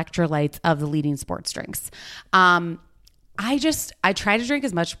the electrolytes of the leading sports drinks. I try to drink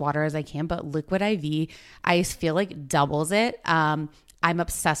as much water as I can, but Liquid IV, I feel like doubles it. I'm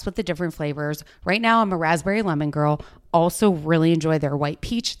obsessed with the different flavors. Right now, I'm a raspberry lemon girl. Also really enjoy their white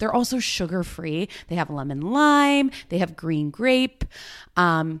peach. They're also sugar-free. They have lemon lime. They have green grape.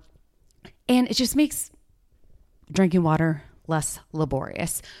 And it just makes drinking water less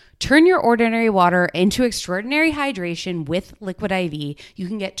laborious. Turn your ordinary water into extraordinary hydration with Liquid IV. You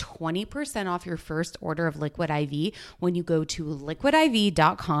can get 20% off your first order of Liquid IV when you go to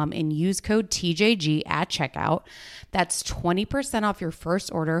liquidiv.com and use code TJG at checkout. That's 20% off your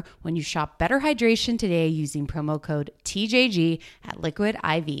first order when you shop Better Hydration today using promo code TJG at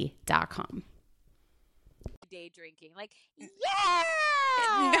liquidiv.com. Day drinking. Like, yeah!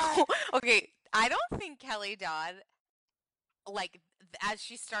 No. Okay, I don't think Kelly Dodd, like, as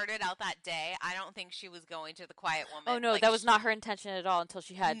she started out that day, I don't think she was going to the Quiet Woman. Oh, no, like, that was not her intention at all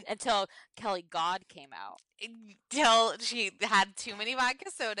until Kelly God came out. Until she had too many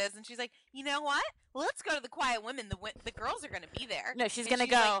vodka sodas, and she's like, you know what? Let's go to the Quiet Women. The girls are going to be there. No, she's going to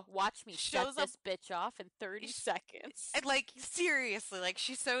go, like, watch me shut shows this bitch off in 30 seconds. And, like, seriously, like,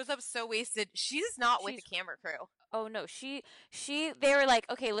 she shows up so wasted. She's not with the camera crew. Oh, no, they were like,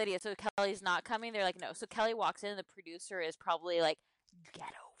 okay, Lydia, so Kelly's not coming? They're like, no. So Kelly walks in, and the producer is probably like,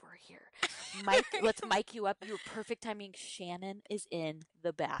 get over here. Mike, let's mic you up. Your perfect timing. Shannon is in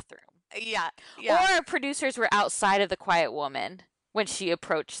the bathroom. Yeah. Or producers were outside of the Quiet Woman when she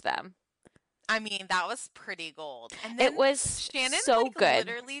approached them. I mean, that was pretty gold. And then it was Shannon, so like, good.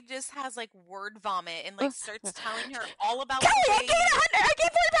 Literally just has, like, word vomit and, like, starts telling her all about Kelly, the I gained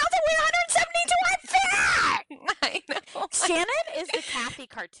 40 pounds and weighed 172. I'm fat! I know. Shannon is the Kathy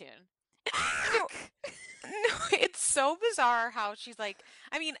cartoon. No, it's so bizarre how she's like,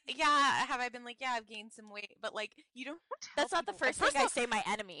 I mean, yeah, have I been like, yeah, I've gained some weight, but, like, you don't tell That's not the people. first thing I say my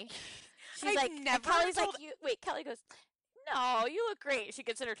enemy. She's I've like, never Kelly's told- like, Kelly goes, no, you look great. She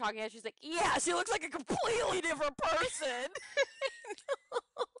gets in her talking head. She's like, yeah, she looks like a completely different person.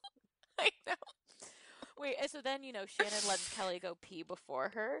 I know. Wait, and so then, Shannon lets Kelly go pee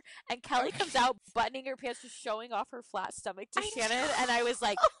before her, and Kelly comes out buttoning her pants, just showing off her flat stomach to Shannon, and I was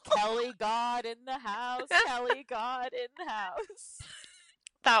like, Kelly God in the house, Kelly God in the house.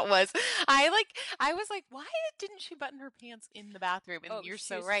 That was, I was like, why didn't she button her pants in the bathroom? And you're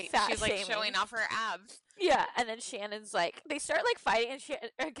so right. She's like showing off her abs. Yeah, and then Shannon's like, they start like fighting,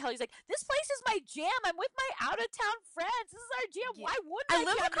 and Kelly's like, this place is my jam. I'm with my out of town friends. This is our jam. Yeah. Why wouldn't I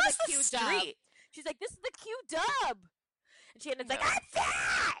live across the street? She's like, this is the Q Dub. And Shannon's like, I'm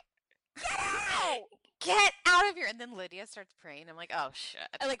fat. Get out. Get out of here. And then Lydia starts praying. I'm like, oh, shit.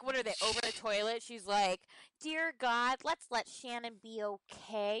 And like, what are they, over the toilet? She's like, dear God, let's let Shannon be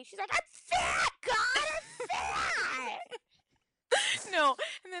okay. She's like, I'm fat, God, I'm fat. No.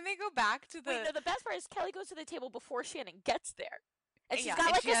 And then they go back to the... Wait, no, the best part is Kelly goes to the table before Shannon gets there. And she's got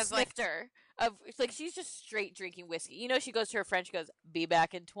and like she a has, snifter of, it's like, she's just straight drinking whiskey. She goes to her friend, she goes, be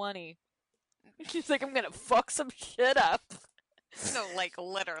back in 20. She's like, I'm going to fuck some shit up. No, like,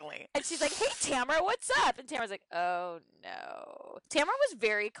 literally. And she's like, hey, Tamara, what's up? And Tamara's like, oh, no. Tamara was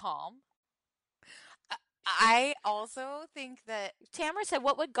very calm. I also think that... Tamara said,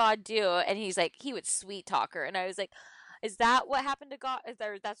 what would God do? And he's like, he would sweet talk her. And I was like, is that what happened to God?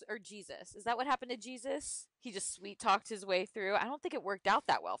 Or Jesus? Is that what happened to Jesus? He just sweet talked his way through. I don't think it worked out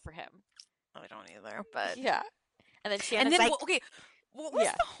that well for him. I don't either, but... Yeah. And then Shannon's like... okay. What was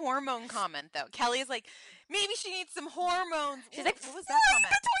the hormone comment, though? Kelly's like, maybe she needs some hormones. She's like, what was that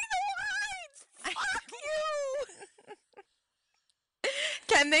comment? Between the lines! Fuck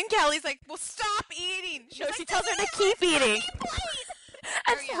you! And then Kelly's like, well, stop eating. She tells her to keep eating.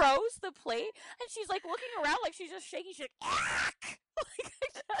 And throws the plate. And she's like looking around like she's just shaking. She's like, ack! Like,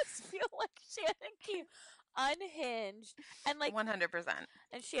 I just feel like Shannon came unhinged. And like 100%.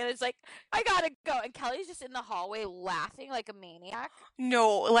 And Shannon's like, I gotta go. And Kelly's just in the hallway laughing like a maniac.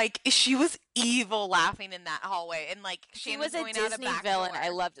 No, like, she was evil laughing in that hallway. And like, she was a Disney villain. I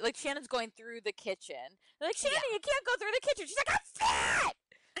loved it. Like, Shannon's going through the kitchen. They're like, Shannon, you can't go through the kitchen. She's like, I'm fat!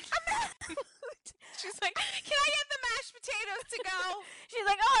 She's like, can I get the mashed potatoes to go? She's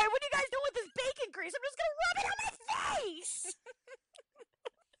like, oh, what are you guys doing with this bacon grease? I'm just gonna rub it on my face!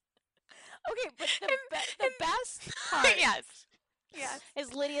 Okay, but the best part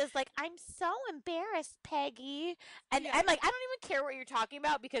is Lydia's like, I'm so embarrassed, Peggy. And I'm like, I don't even care what you're talking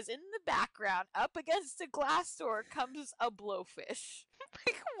about, because in the background, up against a glass door, comes a blowfish.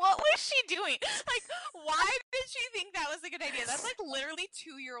 Like, what was she doing? Like, why did she think that was a good idea? That's like literally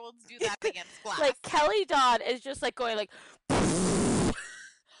 2-year-olds do that against glass. Like, Kelly Dodd is just like going like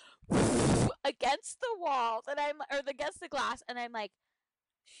against the walls, and against the glass, and I'm like,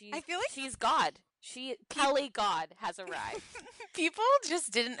 I feel like she's God. Kelly God has arrived. People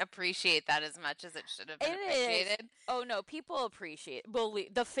just didn't appreciate that as much as it should have been appreciated. Oh no, people appreciate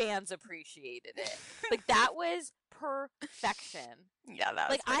it. The fans appreciated it. Like, that was perfection. Yeah, that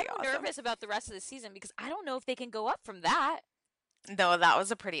was I'm awesome. nervous about the rest of the season because I don't know if they can go up from that. No, that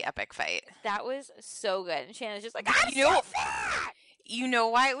was a pretty epic fight. That was so good. And Shannon's just like, You I'm know- so fat! You know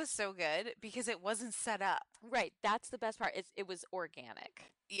why it was so good? Because it wasn't set up. Right. That's the best part. It was organic.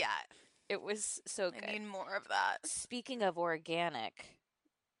 Yeah. It was so good. I need more of that. Speaking of organic,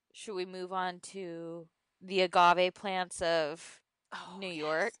 should we move on to the agave plants of New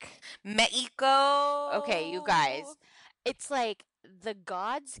York? Mexico. Okay, you guys. It's like the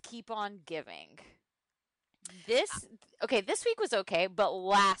gods keep on giving. This week was okay, but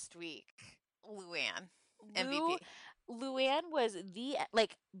last week, Luann, MVP. Luann was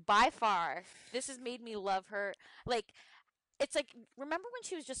by far, this has made me love her. Like, it's like, remember when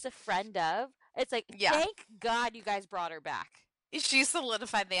she was just a friend of? It's like, thank God you guys brought her back. She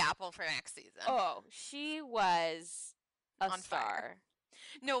solidified the apple for next season. Oh, she was on star. Fire.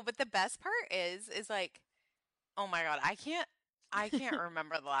 No, but the best part is like, oh my God, I can't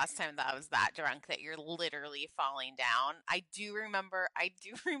remember the last time that I was that drunk that you're literally falling down. I do remember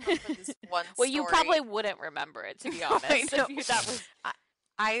this one story. Well, you probably wouldn't remember it, to be honest.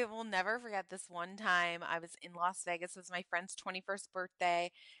 I will never forget this one time. I was in Las Vegas. It was my friend's 21st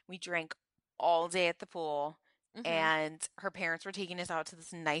birthday. We drank all day at the pool. Mm-hmm. And her parents were taking us out to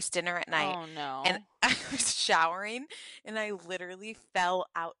this nice dinner at night. Oh, no. And I was showering, and I literally fell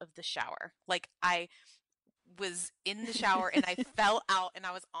out of the shower. Like, I was in the shower, and I fell out, and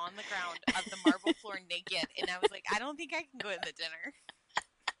I was on the ground of the marble floor naked. And I was like, I don't think I can go to the dinner.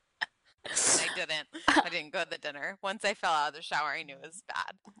 And I didn't go to the dinner. Once I fell out of the shower, I knew it was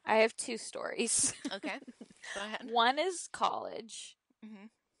bad. I have two stories. Okay. Go ahead. One is college. Mm-hmm.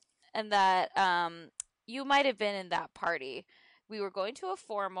 And that you might have been in that party. We were going to a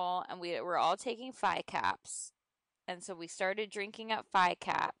formal, and we were all taking Phi Caps. And so we started drinking at Phi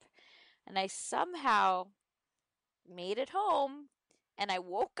Cap. And I somehow made it home, and I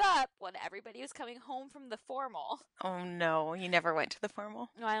woke up when everybody was coming home from the formal. Oh, no. You never went to the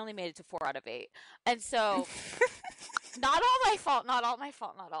formal? No, I only made it to 4 out of 8. And so, not all my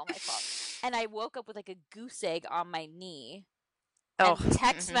fault. And I woke up with like a goose egg on my knee. And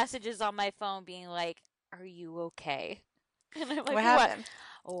text messages on my phone being like, are you okay? And I'm like, what happened?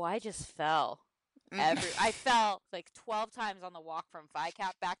 Oh, I just fell. I fell like 12 times on the walk from Phi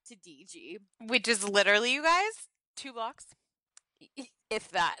Cap back to DG. Which is literally, you guys, 2 blocks.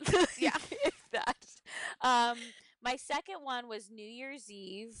 If that. Yeah. If that. My second one was New Year's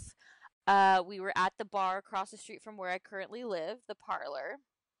Eve. We were at the bar across the street from where I currently live, the Parlor.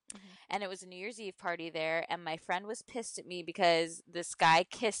 Mm-hmm. And it was a New Year's Eve party there. And my friend was pissed at me because this guy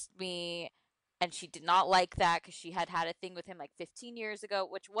kissed me. And she did not like that because she had a thing with him like 15 years ago,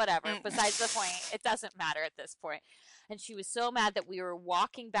 which whatever. Besides the point, it doesn't matter at this point. And she was so mad that we were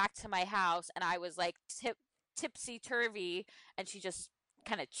walking back to my house and I was like tipsy-turvy, and she just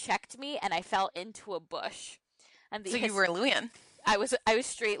kind of checked me and I fell into a bush. And so you were Luann. I was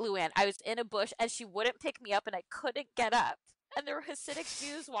straight Luann. I was in a bush and she wouldn't pick me up and I couldn't get up. And there were Hasidic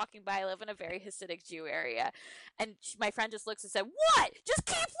Jews walking by. I live in a very Hasidic Jew area. And my friend just looks and said, "What? Just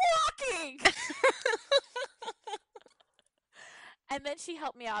keep walking!" And then she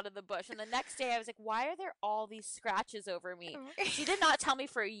helped me out of the bush. And the next day I was like, why are there all these scratches over me? She did not tell me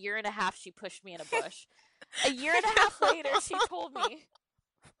for a year and a half she pushed me in a bush. A year and a half later, she told me.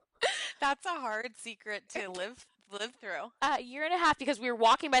 That's a hard secret to live through. A year and a half because we were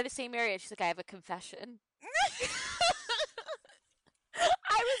walking by the same area. She's like, I have a confession.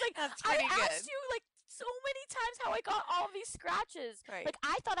 I was like, that's pretty good. I asked you like so many times how I got all these scratches. Right. Like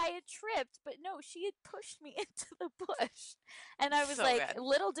I thought I had tripped, but no, she had pushed me into the bush. And I was so like, good.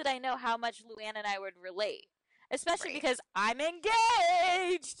 Little did I know how much Luann and I would relate. Especially because I'm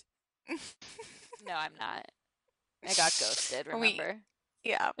engaged. No, I'm not. I got ghosted, remember?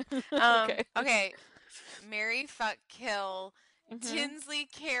 Yeah. Okay. Marry, fuck, kill, Tinsley,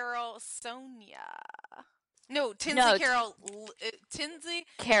 Carol, Sonia. No, Tinsley, Carol, Tinsley,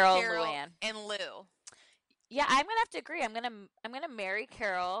 Carol, Luann, and Lou. Yeah, I'm gonna have to agree. I'm gonna marry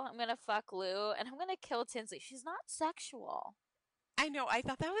Carol. I'm gonna fuck Lou, and I'm gonna kill Tinsley. She's not sexual. I know. I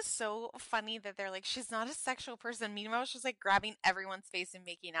thought that was so funny that they're like, she's not a sexual person. Meanwhile, she's like grabbing everyone's face and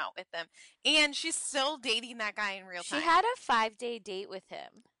making out with them, and she's still dating that guy in real time. She had a 5-day date with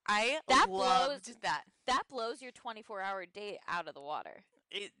him. Loved that. That blows your 24-hour date out of the water.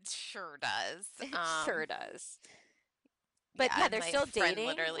 It sure does. It sure does. But yeah, they're still dating.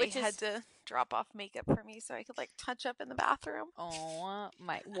 Literally had to drop off makeup for me so I could like touch up in the bathroom. Oh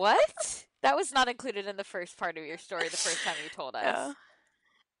my! What? That was not included in the first part of your story. The first time you told us.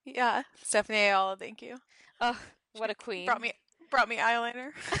 Yeah. Stephanie Ayala, thank you. Oh, what a queen! Brought me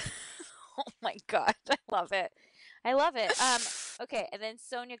eyeliner. Oh my god, I love it. I love it. Okay, and then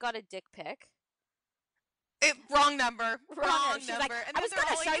Sonia got a dick pic. Wrong number. Wrong She's number. like, And I then was they're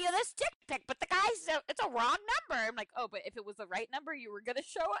gonna all show like, you this dick pic, but the guy's it's a wrong number. I'm like, oh, but if it was the right number, you were gonna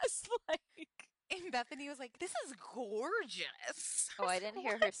show us. Like, and Bethany was like, this is gorgeous. oh, I didn't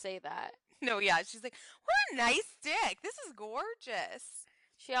hear her say that. No, yeah. She's like, what a nice dick. This is gorgeous.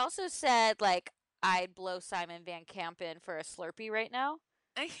 She also said, like, I'd blow Simon Van Camp in for a Slurpee right now.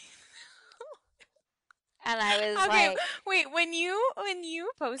 And I was Okay, like, wait, when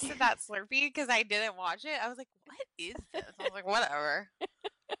you posted that Slurpee, because I didn't watch it, I was like, what is this? I was like, whatever.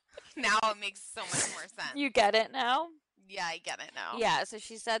 Now it makes so much more sense. you get it now? Yeah, I get it now. Yeah, so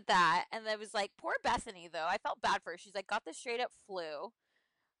she said that. And it was like, poor Bethany, though. I felt bad for her. She's like, got the straight up flu.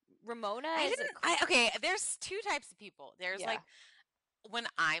 Ramona okay, there's two types of people. There's Yeah. like, when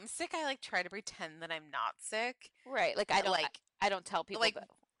I'm sick, I like try to pretend that I'm not sick. right. Like, I don't tell people. Like, that.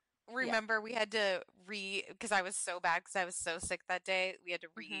 remember we had to because I was so bad because I was so sick that day. We had to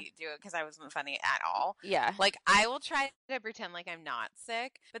Mhm. redo it because I wasn't funny at all. Yeah. Like, I will try to pretend like I'm not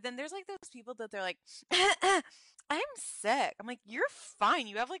sick, but then there's like those people that they're like, I'm sick. I'm like, you're fine.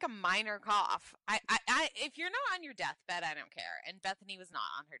 You have like a minor cough. I if you're not on your deathbed, I don't care. And Bethany was not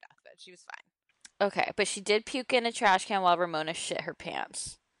on her deathbed. She was fine. Okay, but she did puke in a trash can while Ramona shit her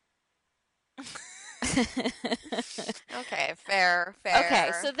pants. Okay, fair.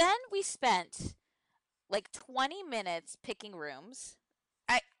 Okay, so then we spent like 20 minutes picking rooms.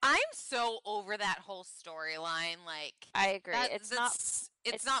 I'm so over that whole storyline. Like, I agree.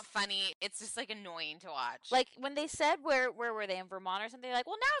 It's not funny. It's just like annoying to watch. like when they said where were they in Vermont or something? They're like,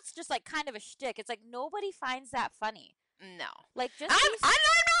 well, now it's just like kind of a shtick. It's like nobody finds that funny. no, Like just I'm these- not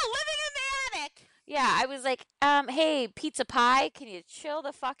living in the attic. yeah. I was like, hey, pizza pie, can you chill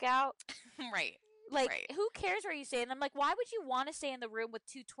the fuck out? Right. Like, Right. who cares where you stay? And I'm like, why would you want to stay in the room with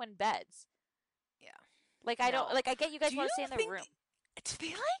 2 twin beds? Yeah. Like, I don't No. like. I get you guys Do want to you stay in the think room. Do they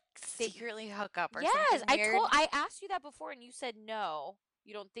like secretly hook up or Yes, something weird? I asked you that before, and you said no.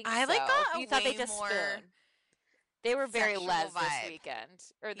 You don't think I, so. like, got you thought they way just more spoon. They were very sexual les this vibe. weekend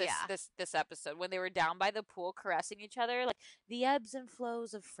or this Yeah. this episode when they were down by the pool caressing each other, like the ebbs and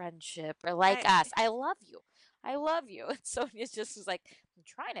flows of friendship are like us. I love you. I love you. And Sonia's just was like, I'm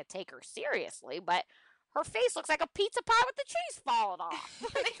trying to take her seriously, but her face looks like a pizza pie with the cheese falling off.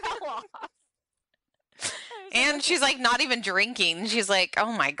 It fell off. I was like, And she's like not even drinking. She's like,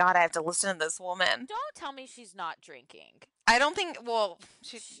 oh my god, I have to listen to this woman. don't tell me she's not drinking. I don't think. Well,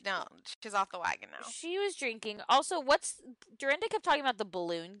 she's off the wagon now. She was drinking. Also, Dorinda kept talking about the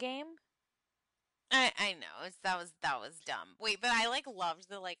balloon game. I know that was dumb. Wait, but I like loved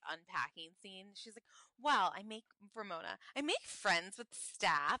the like unpacking scene. She's like, "Well, I make friends with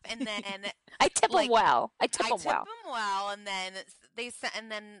staff, and then I tip Like, them well. I tip I them tip well. them well, and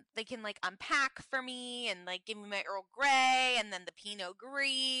then they can like unpack for me and like give me my Earl Grey, and then the Pinot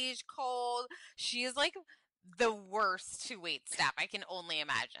Gris cold. She is like the worst to wait staff I can only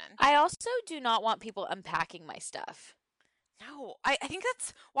imagine. I also do not want people unpacking my stuff. No, I think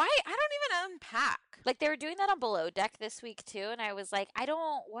that's why I don't even unpack. Like they were doing that on Below Deck this week too, and I was like,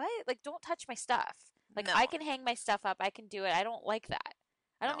 don't touch my stuff. Like No. I can hang my stuff up, I can do it. I don't like that.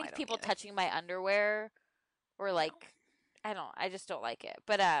 I don't No, I need don't people either. touching my underwear or like I just don't like it.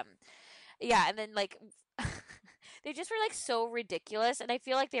 But yeah, and then like they just were like so ridiculous, and I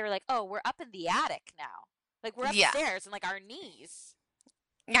feel like they were like, oh, we're up in the attic now. Like we're Yeah. upstairs and like our knees.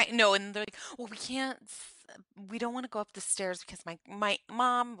 I know, and they're like, well, we don't want to go up the stairs because my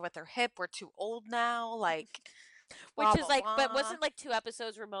mom with her hip, we're too old now, like, Which blah, is blah, like, but blah. wasn't like 2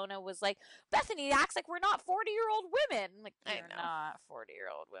 episodes Ramona was like, Bethany acts like we're not 40-year-old women. I'm like, I you're know. not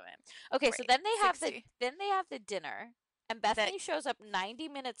 40-year-old women. Okay, so Right, then they have 60. the dinner, and Bethany shows up 90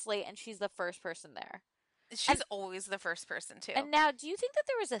 minutes late, and she's the first person there. She's always the first person too. And now, do you think that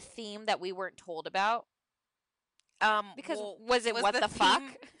there was a theme that we weren't told about? Because well, was it what the fuck?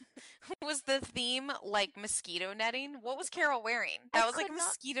 theme- Was the theme like mosquito netting? What was Carol wearing? That was like could not-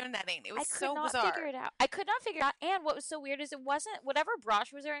 mosquito netting. It I was could so not bizarre. figure it out. I could not figure it out. And what was so weird is it wasn't whatever bra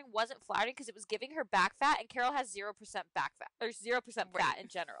she was wearing wasn't flattering because it was giving her back fat, and Carol has 0% back fat or 0% fat Right. in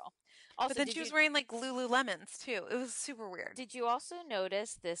general. Also, But then did she was you- wearing like Lululemons too. It was super weird. Did you also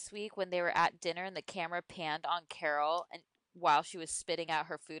notice this week when they were at dinner and the camera panned on Carol and while she was spitting out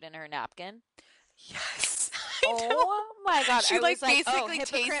her food in her napkin? Yes. I know. Oh my god! She I like was like, basically oh, tastes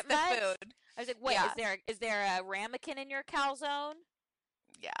hypocrite the much? food. I was like, wait, Yeah. is there a ramekin in your calzone?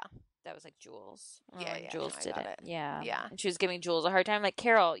 Yeah. That was like Jules. Yeah, Like, yeah, Jules no, I did got it. it. Yeah, Yeah. And she was giving Jules a hard time. Like,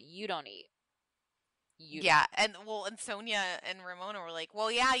 Carol, you don't eat. Yeah, and Sonia and Ramona were like,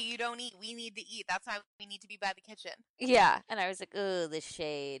 "Well, yeah, you don't eat. We need to eat. That's why we need to be by the kitchen." Yeah, and I was like, oh, the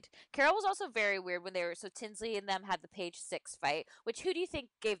shade. Carol was also very weird when they were, so Tinsley and them had the Page 6 fight, which who do you think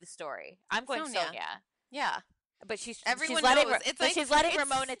gave the story? I'm going Sonia. Sonia. Yeah. But she's Everyone letting knows. It's like, she's letting it's-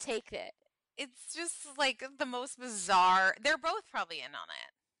 Ramona take it. It's just like the most bizarre. They're both probably in on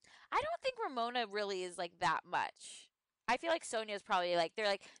it. I don't think Ramona really is like that much. I feel like Sonya's probably like, they're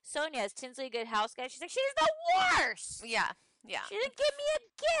like, Sonia, is Tinsley a good house guy? She's like, she's the worst. Yeah. Yeah. She didn't give me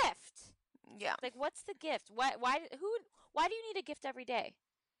a gift. Yeah. Like, what's the gift? Why do you need a gift every day?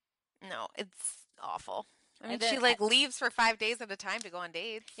 No, it's awful. I mean, And then- she like leaves for 5 days at a time to go on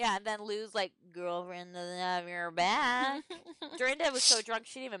dates. Yeah, and then Lou's like, girlfriend doesn't have your back. Dorinda was so drunk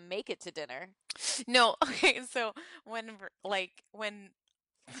she didn't even make it to dinner. No, okay, so when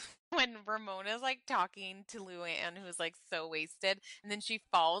when Ramona's like talking to Luann, who's like so wasted, and then she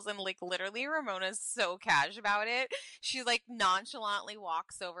falls, and like literally Ramona's so cash about it. She like nonchalantly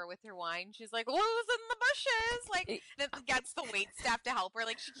walks over with her wine. She's like, "Lou's in the bushes," like then gets the wait staff to help her.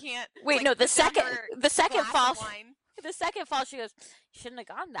 Like she can't. Wait, like, no, the put down second her the second glass fall of wine. the second fall she goes, shouldn't have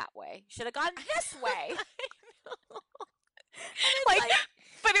gone that way. Should have gone this way. Like,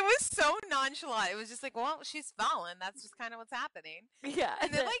 but it was so nonchalant. It was just like, well, she's fallen. That's just kind of what's happening. Yeah.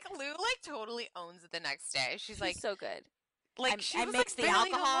 And then like Lou like totally owns it the next day. She's like, so good. like I, she I was mixed like the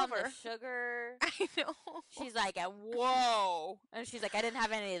barely alcohol and hungover. the sugar. I know. She's like, whoa. And she's like, I didn't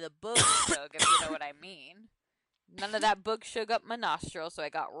have any of the boog shug, if you know what I mean. None of that boog shug up my nostril, so I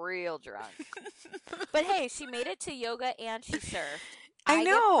got real drunk. But hey, she made it to yoga and she surfed. I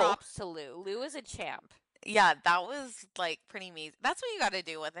give know. props to Lou. Lou is a champ. Yeah, that was like pretty amazing. That's what you got to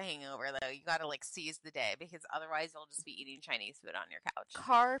do with a hangover, though. You got to like seize the day because otherwise you'll just be eating Chinese food on your couch.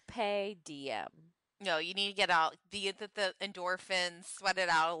 Carpe diem. No, you need to get out the endorphins, sweat it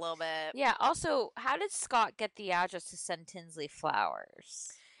out a little bit, Yeah, also, how did Scott get the address to send Tinsley flowers?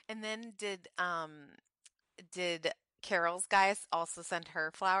 and then did Carol's guys also send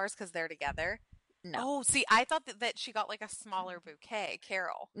her flowers because they're together? No. Oh, see, I thought that she got like a smaller bouquet,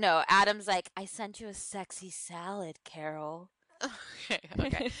 Carol. No, Adam's like, I sent you a sexy salad, Carol.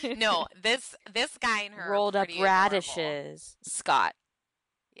 Okay. No, this guy and her are Rolled up pretty adorable. radishes. Scott.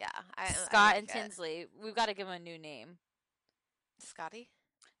 Yeah, Scott I like and it. Tinsley. We've got to give him a new name. Scotty?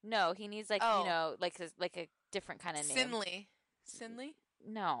 No, he needs like, Oh. you know, like a different kind of name. Sinley?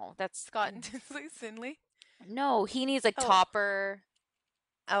 No, that's Scott and Tinsley? Sinley? No, he needs like Oh. Topper,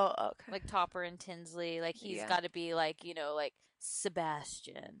 Oh, okay. like Topper and Tinsley. Like he's Yeah. got to be like, you know, like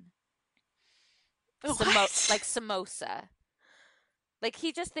Sebastian. What? Like Samosa. Like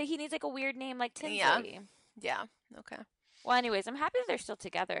he needs like a weird name like Tinsley. Yeah. Yeah, okay. Well, anyways, I'm happy that they're still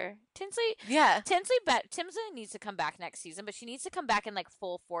together. Tinsley Yeah. Tinsley needs to come back next season, but she needs to come back in like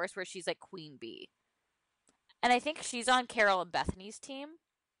full force where she's like Queen Bee. And I think she's on Carol and Bethany's team.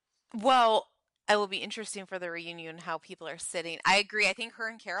 Well, it will be interesting for the reunion how people are sitting. I agree. I think her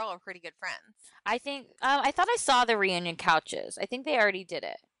and Carol are pretty good friends. I think I thought I saw the reunion couches. I think they already did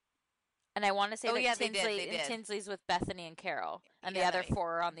it. And I want to say Oh, that yeah, they did. Tinsley's with Bethany and Carol, and Yeah, the other that makes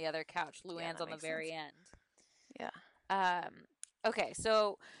four are on the other couch. Luann's that on the makes very sense. end. Yeah. Okay,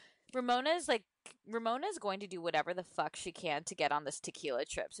 so Ramona's going to do whatever the fuck she can to get on this tequila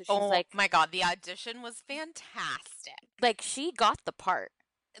trip. So she's Oh like, my god, the audition was fantastic. she got the part.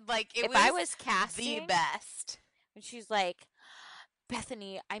 Like it If was I was casting, the best. and she's like,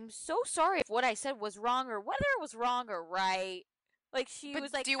 Bethany, I'm so sorry if what I said was wrong or whether it was wrong or right. Like she But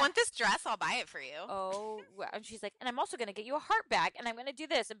was like, do you want this dress? I'll buy it for you. Oh, well, and she's like, and I'm also gonna get you a heart bag, and I'm gonna do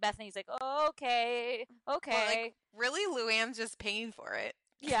this. And Bethany's like, okay. Or, like, really, Luann's just paying for it.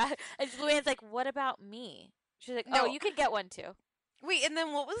 Yeah. And Luann's like, what about me? She's like, No. oh, you can get one too. Wait, and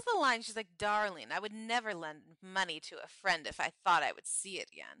then what was the line? She's like, darling, I would never lend money to a friend if I thought I would see it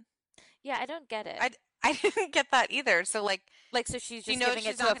again. Yeah, I don't get it. I didn't get that either. So, like, so she's do you just know giving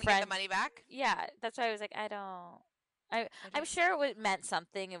she's it to not a going to get friend. the money back? Yeah, that's why I was like, I'm sure it meant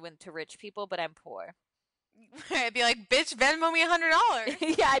something and went to rich people, but I'm poor. I'd be like, bitch, Venmo me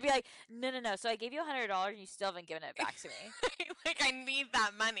 $100. Yeah, I'd be like, no. So I gave you $100 and you still haven't given it back to me. Like, I need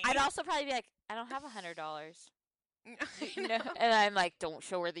that money. I'd also probably be like, I don't have $100. I No. know. And I'm like, don't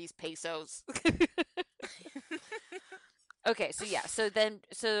show her these pesos. Okay, so yeah, so then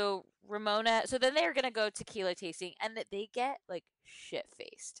they're gonna go tequila tasting, and that they get like shit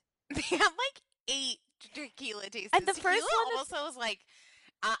faced. They had like 8 tequila tastes. And the Tequila first one is- also was like,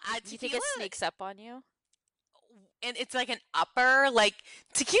 Do you think it sneaks up on you? and it's like an upper, like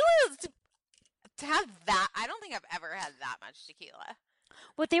tequila to have that. I don't think I've ever had that much tequila.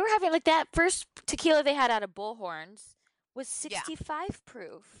 What they were having, like that first tequila they had out of Bullhorns was Yeah. 65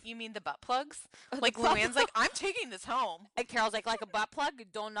 proof. You mean the butt plugs? Oh, the Like butt Luann's like, I'm taking this home. And Carol's like a butt plug.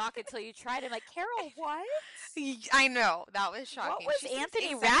 Don't knock it till you try it. I'm like, Carol, what? I know that was shocking. What was She seems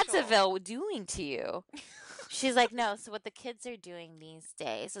Anthony asexual. Radziwill doing to you? She's like, no, so what the kids are doing these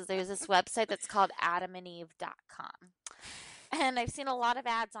days is there's this website that's called adamandeve.com. And I've seen a lot of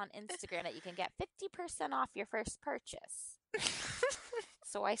ads on Instagram that you can get 50% off your first purchase.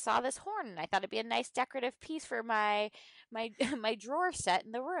 So I saw this horn and I thought it'd be a nice decorative piece for my drawer set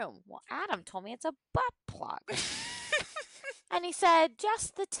in the room. Well, Adam told me it's a butt plug. And he said,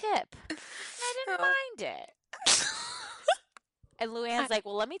 just the tip. And I didn't mind it. And Luann's like,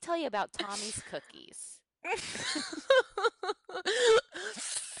 well, let me tell you about Tommy's cookies.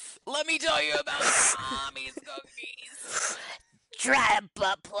 Let me tell you about Tommy's cookies. Try a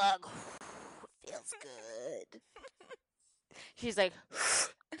butt plug. Feels good. She's like,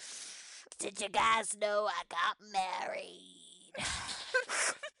 did you guys know I got married?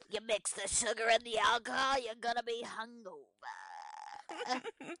 You mix the sugar and the alcohol, you're gonna be hungover.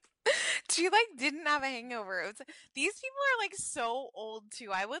 She didn't have a hangover. These people are so old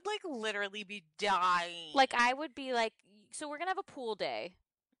too. I would literally be dying. I would be like, so we're gonna have a pool day.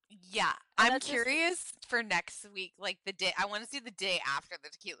 Yeah, I'm curious for next week, the day. I want to see the day after the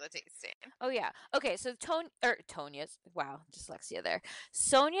tequila tasting. Oh yeah. Okay, so Tonia's, wow, dyslexia there.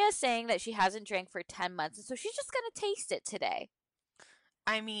 Sonia's saying that she hasn't drank for 10 months, and so she's just gonna taste it today.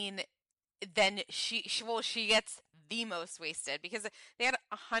 I mean, then she gets the most wasted because they had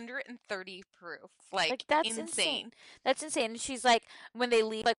 130 proof. That's insane. That's insane. And she's like, when they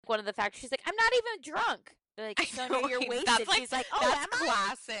leave one of the factories, she's like, I'm not even drunk. They're like, Sonia, you're wasted. She's like, oh, that's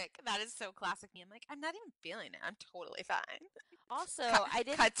classic. That is so classic. I'm like, I'm not even feeling it. I'm totally fine. Also, I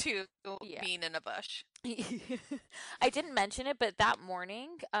didn't cut to being in a bush. I didn't mention it, but that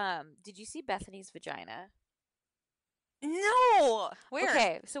morning, did you see Bethany's vagina? No. Where?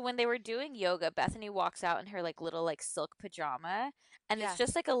 Okay, so when they were doing yoga, Bethany walks out in her little silk pajama, and it's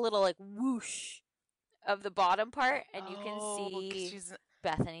just a little whoosh of the bottom part, and you can see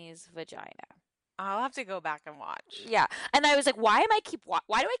Bethany's vagina. I'll have to go back and watch. Yeah, and I was like, why do I keep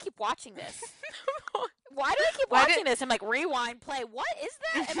watching this? Why do I keep watching this? I'm like, rewind, play. What is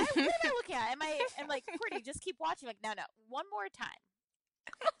that? What am I looking at? I'm like, pretty, just keep watching. I'm like, no, one more time.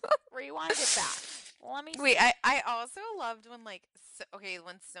 Rewind it back. Let me see. Wait, I also loved when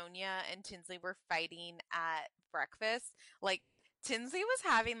when Sonia and Tinsley were fighting at breakfast. Tinsley was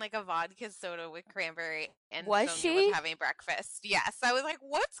having a vodka soda with cranberry, and Sonia was having breakfast. Yes, I was like,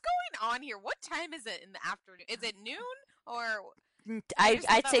 "What's going on here? What time is it in the afternoon? Is it noon or?"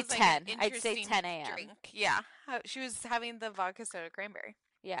 I'd say 10. I'd say 10 a.m. Drink. Yeah, she was having the vodka soda cranberry.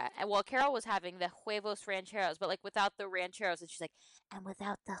 Yeah, and Carol was having the huevos rancheros, but without the rancheros, and she's like, and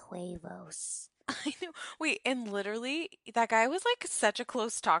without the huevos. I know. Wait, and literally, that guy was such a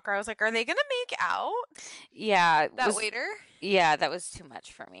close talker. I was like, are they gonna make out? Yeah, that waiter. Yeah, that was too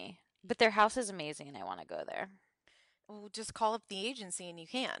much for me. But their house is amazing, and I want to go there. Well, just call up the agency, and you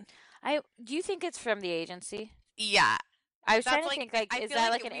can. Do you think it's from the agency? Yeah. I was trying to think, is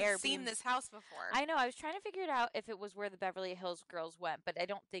that an Airbnb? I've seen this house before. I know. I was trying to figure it out if it was where the Beverly Hills girls went, but I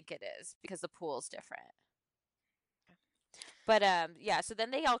don't think it is because the pool's different. But yeah, so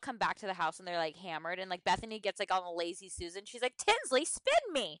then they all come back to the house and they're hammered, and Bethany gets on the lazy Susan. She's like, Tinsley, spin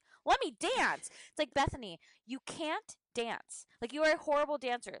me, let me dance. It's like, Bethany, you can't dance. You are a horrible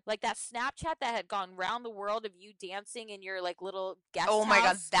dancer. That Snapchat that had gone round the world of you dancing in your little guest house. Oh my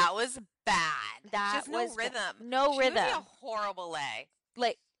god, that was bad. That just no rhythm. No rhythm. She would be a horrible lay.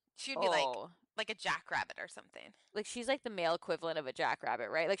 She'd be like a jackrabbit or something. She's the male equivalent of a jackrabbit,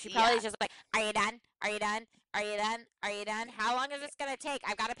 right? She probably is just are you done? Are you done? Are you done? Are you done? How long is this gonna take?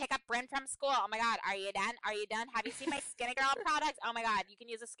 I've got to pick up Bryn from school. Oh my god, are you done? Are you done? Have you seen my Skinny Girl products? Oh my god, you can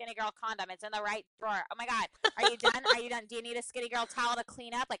use a Skinny Girl condom. It's in the right drawer. Oh my god, are you done? Are you done? Do you need a Skinny Girl towel to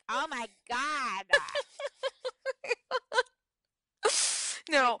clean up? Oh my god.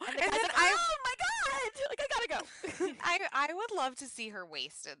 No, and then oh my god, I gotta go. I would love to see her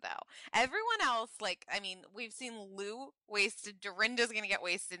wasted though. Everyone else, we've seen Lou wasted. Dorinda's gonna get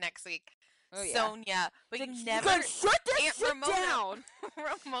wasted next week. Oh, yeah. Sonia, but you never shut that shit down.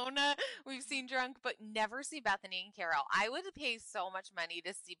 Ramona, we've seen drunk, but never see Bethany and Carol. I would pay so much money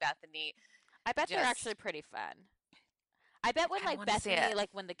to see Bethany. I bet they're actually pretty fun. I bet when Bethany,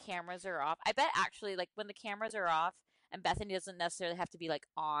 when the cameras are off. I bet actually when the cameras are off. And Bethany doesn't necessarily have to be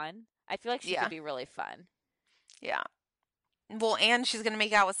on. I feel like she could be really fun. Yeah. Well, and she's gonna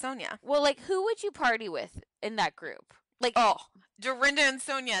make out with Sonia. Well, who would you party with in that group? Dorinda and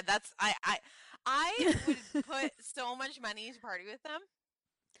Sonia. That's I would put so much money to party with them.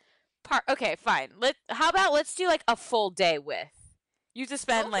 Okay, fine. How about let's do a full day with. You just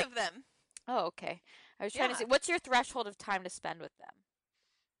spend both of them. Oh, okay. I was trying to see what's your threshold of time to spend with them.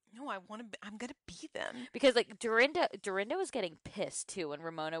 No, I'm gonna be them because Dorinda was getting pissed too when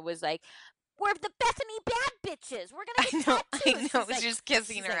Ramona was like, we're the Bethany bad bitches. We're gonna get I tattoos. know. She's just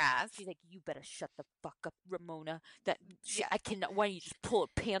kissing her ass. She's like, you better shut the fuck up, Ramona. I cannot. Why don't you just pull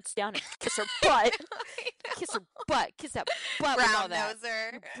her pants down and kiss her butt? Kiss her butt. Kiss that butt. Brown with all that.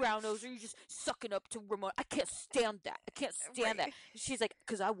 noser. Brown noser. You're just sucking up to Ramona. I can't stand that. I can't stand that. She's like,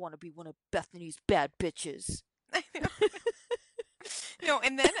 because I want to be one of Bethany's bad bitches. No,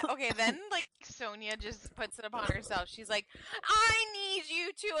 and then like Sonia just puts it upon herself. She's like, I need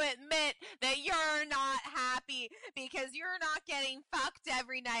you to admit that you're not happy because you're not getting fucked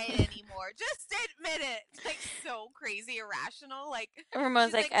every night anymore. Just admit it. It's like so crazy irrational. Like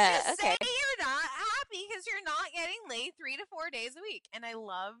Ramona's like, just okay. say you're not happy because you're not getting laid 3 to 4 days a week. And I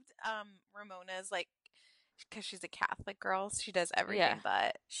loved Ramona's like, because she's a Catholic girl, she does everything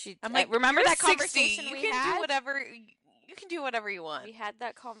but. I'm like, remember that 60, conversation we had? You can do whatever. You can do whatever you want. We had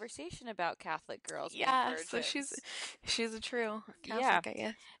that conversation about Catholic girls. Yeah, so she's a true Catholic, I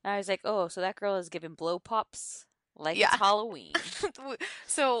guess. And I was like, oh, so that girl is giving blow pops like it's Halloween.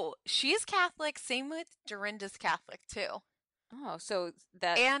 So she's Catholic. Same with Dorinda's Catholic too. Oh, so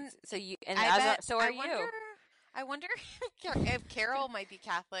that so you and so are you? I wonder if Carol might be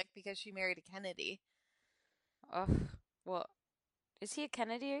Catholic because she married a Kennedy. Oh, well, is he a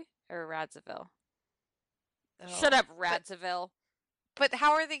Kennedy or a Radziwill? Oh, shut up, Radziwill. But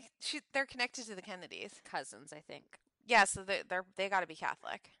how are they? They're connected to the Kennedys. Cousins, I think. Yeah, so they got to be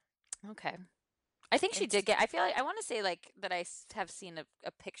Catholic. Okay. I think she did get. I feel like I want to say like that. I have seen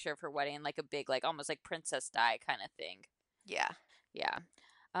a picture of her wedding, like a big, like almost like Princess Di kind of thing. Yeah. Yeah.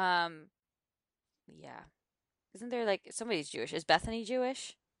 Yeah. Isn't there like somebody's Jewish? Is Bethany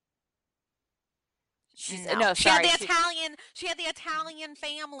Jewish? She's no, she sorry. had the Italian. She had the Italian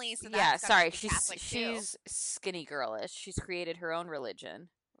family. So that's sorry. She's skinny girlish. She's created her own religion.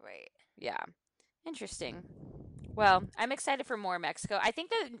 Right. Yeah. Interesting. Well, I'm excited for more Mexico. I think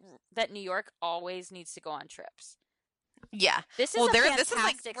that New York always needs to go on trips. Yeah. This is this is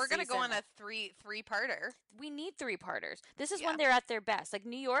like we're gonna go on a three-parter. We need 3-parters. This is when they're at their best. Like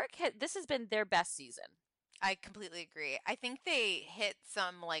New York, this has been their best season. I completely agree. I think they hit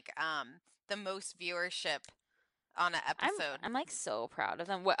some like the most viewership on an episode. I'm like so proud of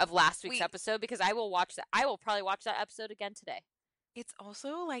them of last week's episode because I will watch that. I will probably watch that episode again today. It's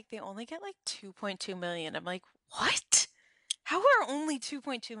also like they only get like 2.2 million. I'm like, what? How are only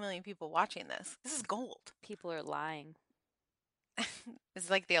 2.2 million people watching this? This is gold. People are lying. It's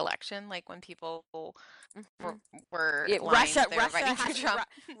like the election, like when people were Russia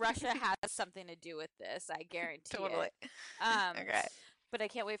has something to do with this. I guarantee totally. It. Okay. But I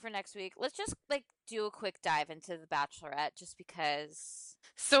can't wait for next week. Let's just like do a quick dive into The Bachelorette just because.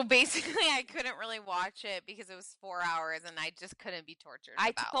 So basically I couldn't really watch it because it was 4 hours and I just couldn't be tortured.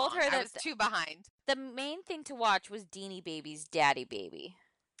 I told her that I was too behind. The main thing to watch was Deanie Baby's Daddy Baby.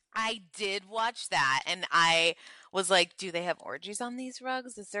 I did watch that and I was like, do they have orgies on these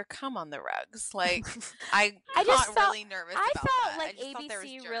rugs? Is there cum on the rugs? Like I got really nervous about that. I felt like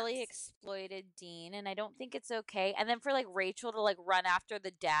ABC really exploited Dean and I don't think it's okay. And then for like Rachel to like run after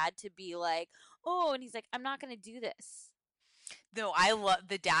the dad to be like, oh, and he's like, I'm not going to do this. No,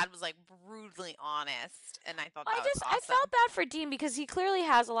 the dad was like brutally honest, and I thought that was awesome. I felt bad for Dean because he clearly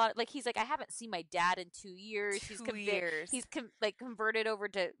has a lot. Like he's like, I haven't seen my dad in 2 years. He's converted over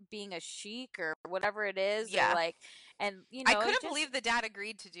to being a sheik or whatever it is. Yeah, or like, and you know, I couldn't believe the dad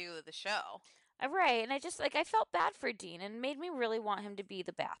agreed to do the show. Right, and I just like I felt bad for Dean, and it made me really want him to be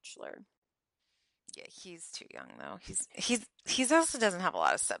the Bachelor. Yeah, he's too young though. He's also doesn't have a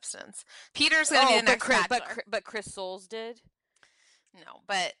lot of substance. Peter's gonna be the next Bachelor, but Chris Soules did. No,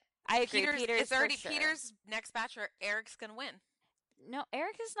 but I agree. Peter's already for sure. Peter's next Bachelor. Eric's gonna win. No,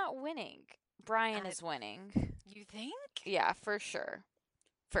 Eric is not winning. Brian is winning. You think? Yeah, for sure.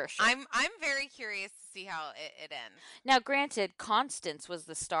 For sure. I'm very curious to see how it ends. Now, granted, Constance was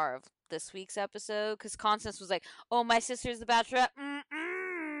the star of this week's episode because Constance was like, "Oh, my sister's the Bachelorette."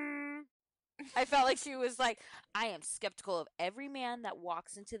 I felt like she was like, I am skeptical of every man that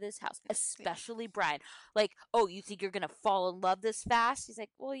walks into this house, especially Brian. Like, oh, you think you're going to fall in love this fast? He's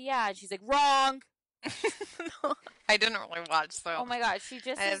like, well, yeah. And she's like, wrong. No, I didn't really watch, so. Oh my God. She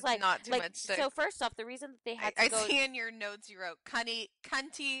just is like, not too much to... So first off, the reason that they had to go. I see in your notes you wrote, cunty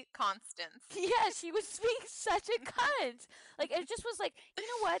Constance. Yeah, she was being such a cunt. Like, it just was like, you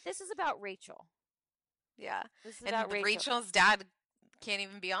know what? This is about Rachel. Yeah. This is about Rachel. Rachel's dad can't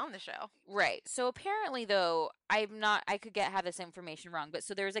even be on the show. Right. So apparently, though, I could have this information wrong, but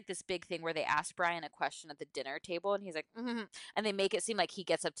so there was like this big thing where they asked Brian a question at the dinner table, and he's like, and they make it seem like he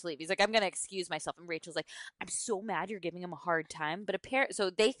gets up to leave. He's like, I'm going to excuse myself. And Rachel's like, I'm so mad you're giving him a hard time. But apparently,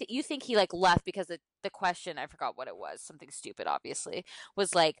 so you think he like left because the question, I forgot what it was, something stupid, obviously,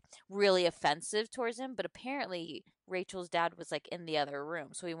 was like really offensive towards him. But apparently, Rachel's dad was like in the other room.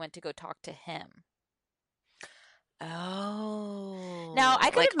 So he went to go talk to him. Oh. Now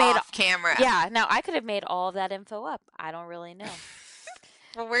I could have made off camera. Yeah. Now I could have made all of that info up. I don't really know.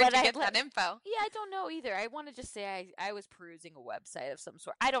 Well, where'd you get that info? Yeah, I don't know either. I want to just say I was perusing a website of some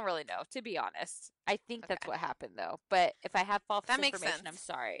sort. I don't really know, to be honest. I think that's what happened though. But if I have false information, I'm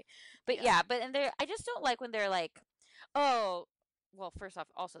sorry. But yeah, I just don't like when they're like, oh, well, first off,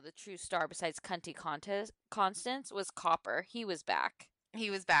 also the true star besides Cunty Constance was Copper. He was back. He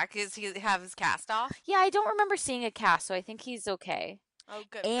was back. Does he have his cast off? Yeah, I don't remember seeing a cast, so I think he's okay. Oh,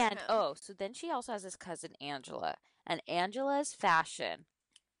 good. And so then she also has his cousin Angela, and Angela's fashion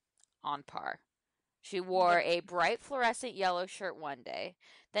on par. She wore a bright fluorescent yellow shirt one day.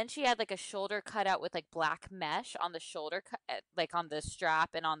 Then she had like a shoulder cut out with like black mesh on the shoulder, like on the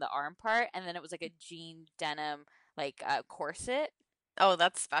strap and on the arm part, and then it was like a jean denim like corset. Oh,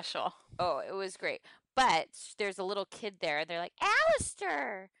 that's special. Oh, it was great. But there's a little kid there, and they're like,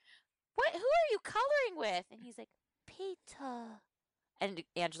 Alistair, who are you coloring with? And he's like, Peter. And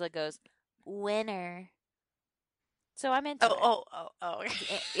Angela goes, winner. So I'm into it. Oh.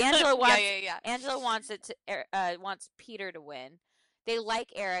 Angela wants, yeah. Angela wants Peter to win. They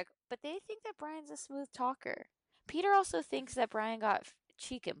like Eric, but they think that Brian's a smooth talker. Peter also thinks that Brian got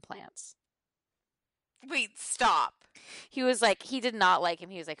cheek implants. Wait, stop. He was like, he did not like him.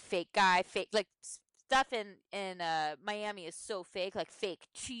 He was like, fake guy, fake, like, stuff in Miami is so fake, like fake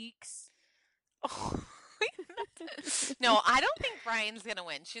cheeks. Oh. No, I don't think Brian's gonna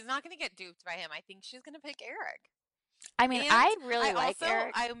win. She's not gonna get duped by him. I think she's gonna pick Eric. I mean, I really like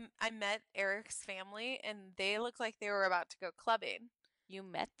Eric. I met Eric's family, and they looked like they were about to go clubbing. You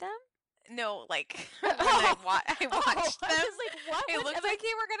met them? No, like when I watched them. I was like, what? It looked like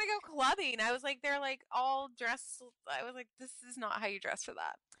they were gonna go clubbing. I was like, they're like all dressed. I was like, this is not how you dress for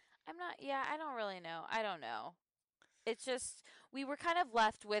that. I'm not. Yeah, I don't really know. I don't know. It's just we were kind of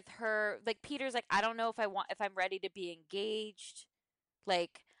left with her. Like Peter's like, I don't know if I'm ready to be engaged.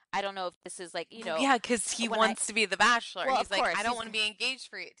 Like I don't know if this is like Yeah, because he wants to be the bachelor. Well, he's like, I don't want to be engaged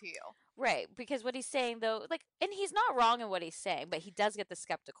to you. Right, because what he's saying though, like, and he's not wrong in what he's saying, but he does get the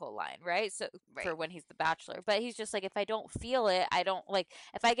skeptical line, right? So for when he's the bachelor, but he's just like, if I don't feel it, I don't like.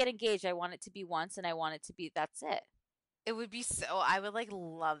 If I get engaged, I want it to be once, and I want it to be. That's it. It would be so. I would like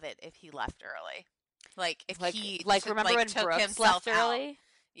love it if he left early. Like if he remember when took Brooks himself left early?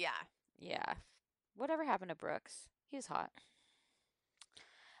 Out. Yeah. Whatever happened to Brooks? He's hot.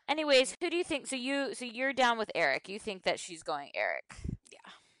 Anyways, who do you think? So you're down with Eric. You think that she's going Eric?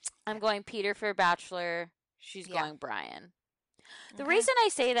 Yeah. I'm going Peter for bachelor. She's going Brian. The reason I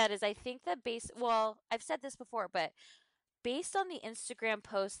say that is I think that I've said this before, but based on the Instagram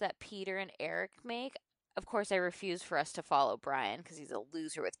posts that Peter and Eric make, of course I refuse for us to follow Brian because he's a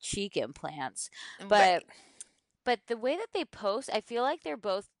loser with cheek implants. But the way that they post, I feel like they're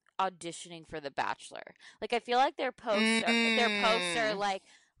both auditioning for The Bachelor. Like I feel like their posts are like,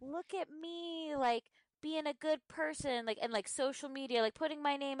 look at me, like being a good person, like, and like social media, like putting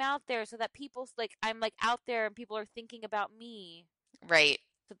my name out there so that people like I'm like out there and people are thinking about me. Right.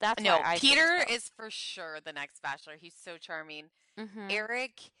 So that's no. why Peter is for sure the next bachelor. He's so charming. Mm-hmm.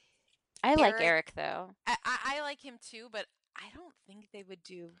 Eric. I like Eric though. I like him too, but I don't think they would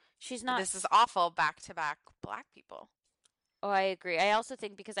do. She's not. This is awful. Back to back black people. Oh, I agree. I also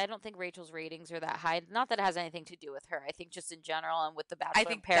think because I don't think Rachel's ratings are that high. Not that it has anything to do with her. I think just in general and with the Bachelor I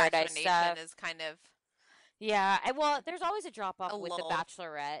think Paradise Bachelor stuff Nation is kind of. Yeah, well, there's always a drop off with the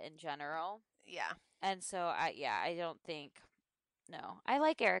Bachelorette in general. Yeah, and so I don't think. No, I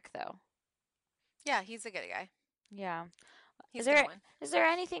like Eric though. Yeah, he's a good guy. Yeah. Is there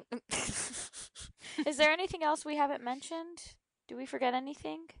anything? Is there anything else we haven't mentioned? Do we forget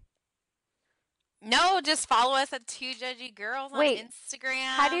anything? No, just follow us at Two Judgy Girls on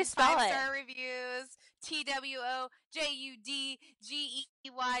Instagram. How do you spell it? 5-star reviews. TWOJUDGEYGIRLLS.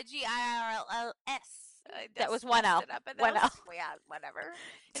 That was one L. One L. Yeah, whatever.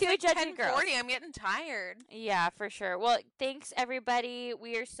 Two Judgy Girls. I'm getting tired. Yeah, for sure. Well, thanks everybody.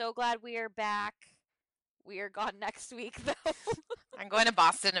 We are so glad we are back. We are gone next week though. I'm going to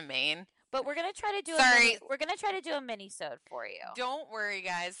Boston and Maine. But we're gonna try to do a mini-sode for you. Don't worry,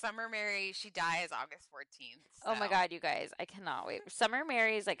 guys. Summer Mary, she dies August 14th. So. Oh my God, you guys! I cannot wait. Summer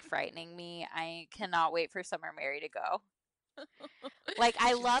Mary is like frightening me. I cannot wait for Summer Mary to go. Like,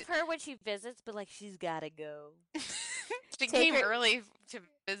 I love her when she visits, but like, she's gotta go. She came early to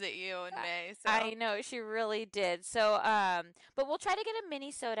visit you in May. So. I know, she really did. So, but we'll try to get a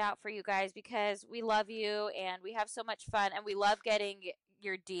mini-sode out for you guys because we love you and we have so much fun and we love getting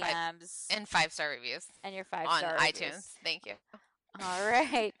your DMs. And 5-star reviews. And your 5-star on reviews. iTunes. Thank you. All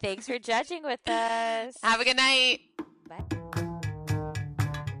right. Thanks for judging with us. Have a good night. Bye.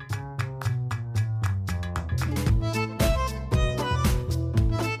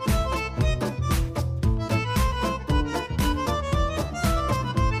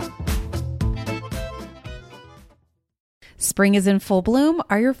 Spring is in full bloom.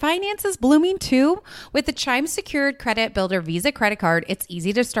 Are your finances blooming too? With the Chime Secured Credit Builder Visa Credit Card, it's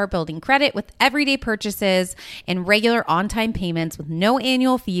easy to start building credit with everyday purchases and regular on-time payments with no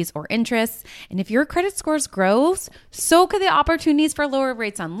annual fees or interest. And if your credit scores grows, so could the opportunities for lower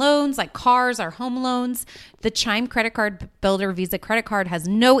rates on loans like cars or home loans. The Chime Credit Card Builder Visa Credit Card has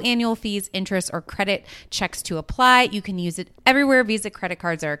no annual fees, interest, or credit checks to apply. You can use it everywhere Visa credit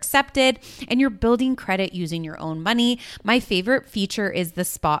cards are accepted, and you're building credit using your own money. My favorite feature is the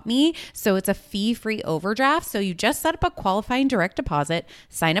Spot Me. So it's a fee-free overdraft. So you just set up a qualifying direct deposit,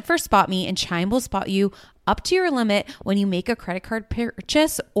 sign up for Spot Me, and Chime will spot you up to your limit when you make a credit card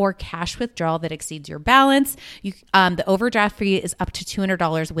purchase or cash withdrawal that exceeds your balance. The overdraft fee is up to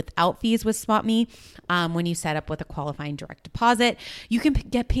 $200 without fees with Spot Me when you set up with a qualifying direct deposit. You can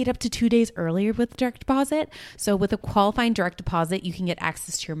get paid up to 2 days earlier with direct deposit. So with a qualifying direct deposit, you can get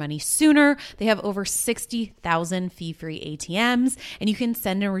access to your money sooner. They have over 60,000 fee-free ATMs, and you can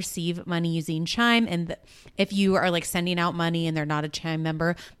send and receive money using Chime. And if you are like sending out money and they're not a Chime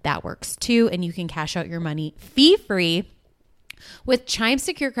member, that works too. And you can cash out your money fee-free. With Chime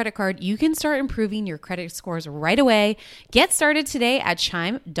Secure Credit Card, you can start improving your credit scores right away. Get started today at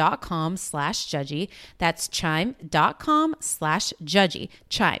chime.com/judgy. That's chime.com/judgy.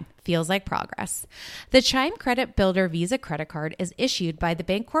 Chime feels like progress. The Chime Credit Builder Visa Credit Card is issued by the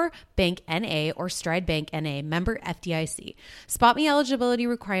Bancorp Bank N.A. or Stride Bank N.A. member FDIC. Spot Me eligibility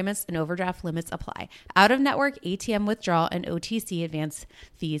requirements and overdraft limits apply. Out-of-network ATM withdrawal and OTC advance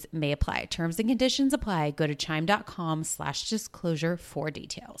fees may apply. Terms and conditions apply. Go to chime.com/disclosure for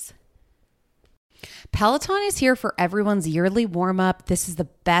details. Peloton is here for everyone's yearly warm-up. This is the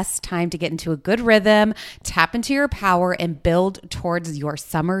best time to get into a good rhythm, tap into your power, and build towards your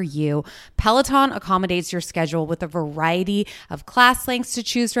summer you. Peloton accommodates your schedule with a variety of class lengths to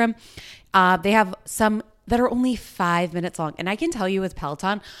choose from. They have some that are only 5 minutes long. And I can tell you with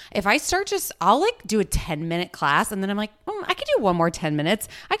Peloton, if I start I'll like do a 10-minute class and then I'm like, I could do one more 10 minutes.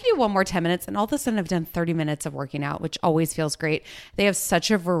 I could do one more 10 minutes. And all of a sudden I've done 30 minutes of working out, which always feels great. They have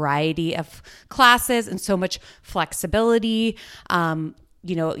such a variety of classes and so much flexibility.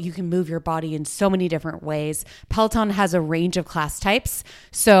 You can move your body in so many different ways. Peloton has a range of class types.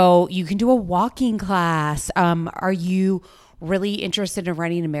 So you can do a walking class. Are you really interested in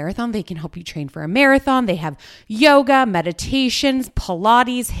running a marathon? They can help you train for a marathon. They have yoga, meditations,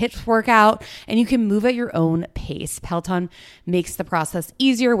 Pilates, HIIT workout, and you can move at your own pace. Peloton makes the process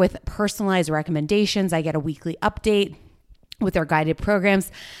easier with personalized recommendations. I get a weekly update with their guided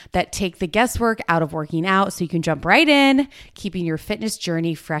programs that take the guesswork out of working out so you can jump right in, keeping your fitness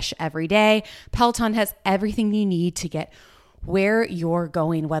journey fresh every day. Peloton has everything you need to get where you're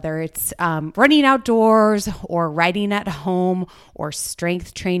going, whether it's running outdoors or riding at home or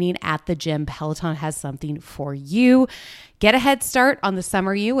strength training at the gym. Peloton has something for you. Get a head start on the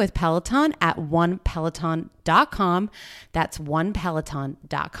summer you with Peloton at onepeloton.com. That's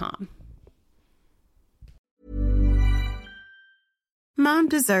onepeloton.com. Mom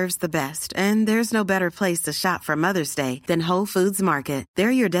deserves the best, and there's no better place to shop for Mother's Day than Whole Foods Market. They're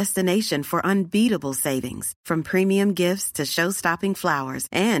your destination for unbeatable savings, from premium gifts to show-stopping flowers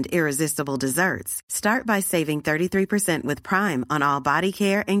and irresistible desserts. Start by saving 33% with Prime on all body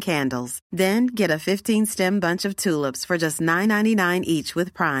care and candles. Then get a 15-stem bunch of tulips for just $9.99 each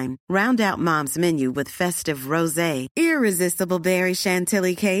with Prime. Round out Mom's menu with festive rosé, irresistible berry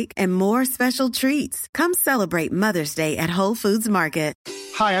chantilly cake, and more special treats. Come celebrate Mother's Day at Whole Foods Market.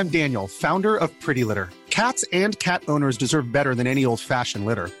 Hi, I'm Daniel, founder of Pretty Litter. Cats and cat owners deserve better than any old-fashioned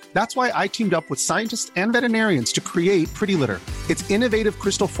litter. That's why I teamed up with scientists and veterinarians to create Pretty Litter. Its innovative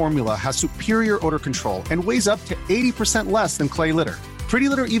crystal formula has superior odor control and weighs up to 80% less than clay litter. Pretty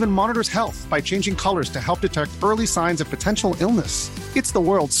Litter even monitors health by changing colors to help detect early signs of potential illness. It's the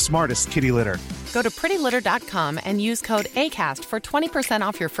world's smartest kitty litter. Go to prettylitter.com and use code ACAST for 20%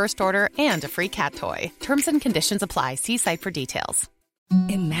 off your first order and a free cat toy. Terms and conditions apply. See site for details.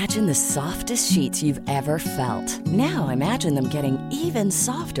 Imagine the softest sheets you've ever felt. Now imagine them getting even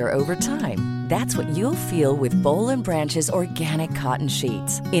softer over time. That's what you'll feel with Boll & Branch's organic cotton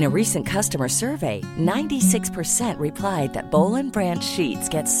sheets. In a recent customer survey, 96% replied that Boll & Branch sheets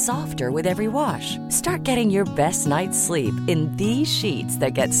get softer with every wash. Start getting your best night's sleep in these sheets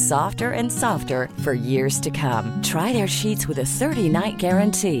that get softer and softer for years to come. Try their sheets with a 30-night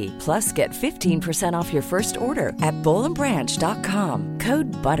guarantee. Plus, get 15% off your first order at BollandBranch.com.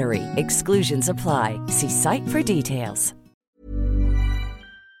 Code BUTTERY. Exclusions apply. See site for details.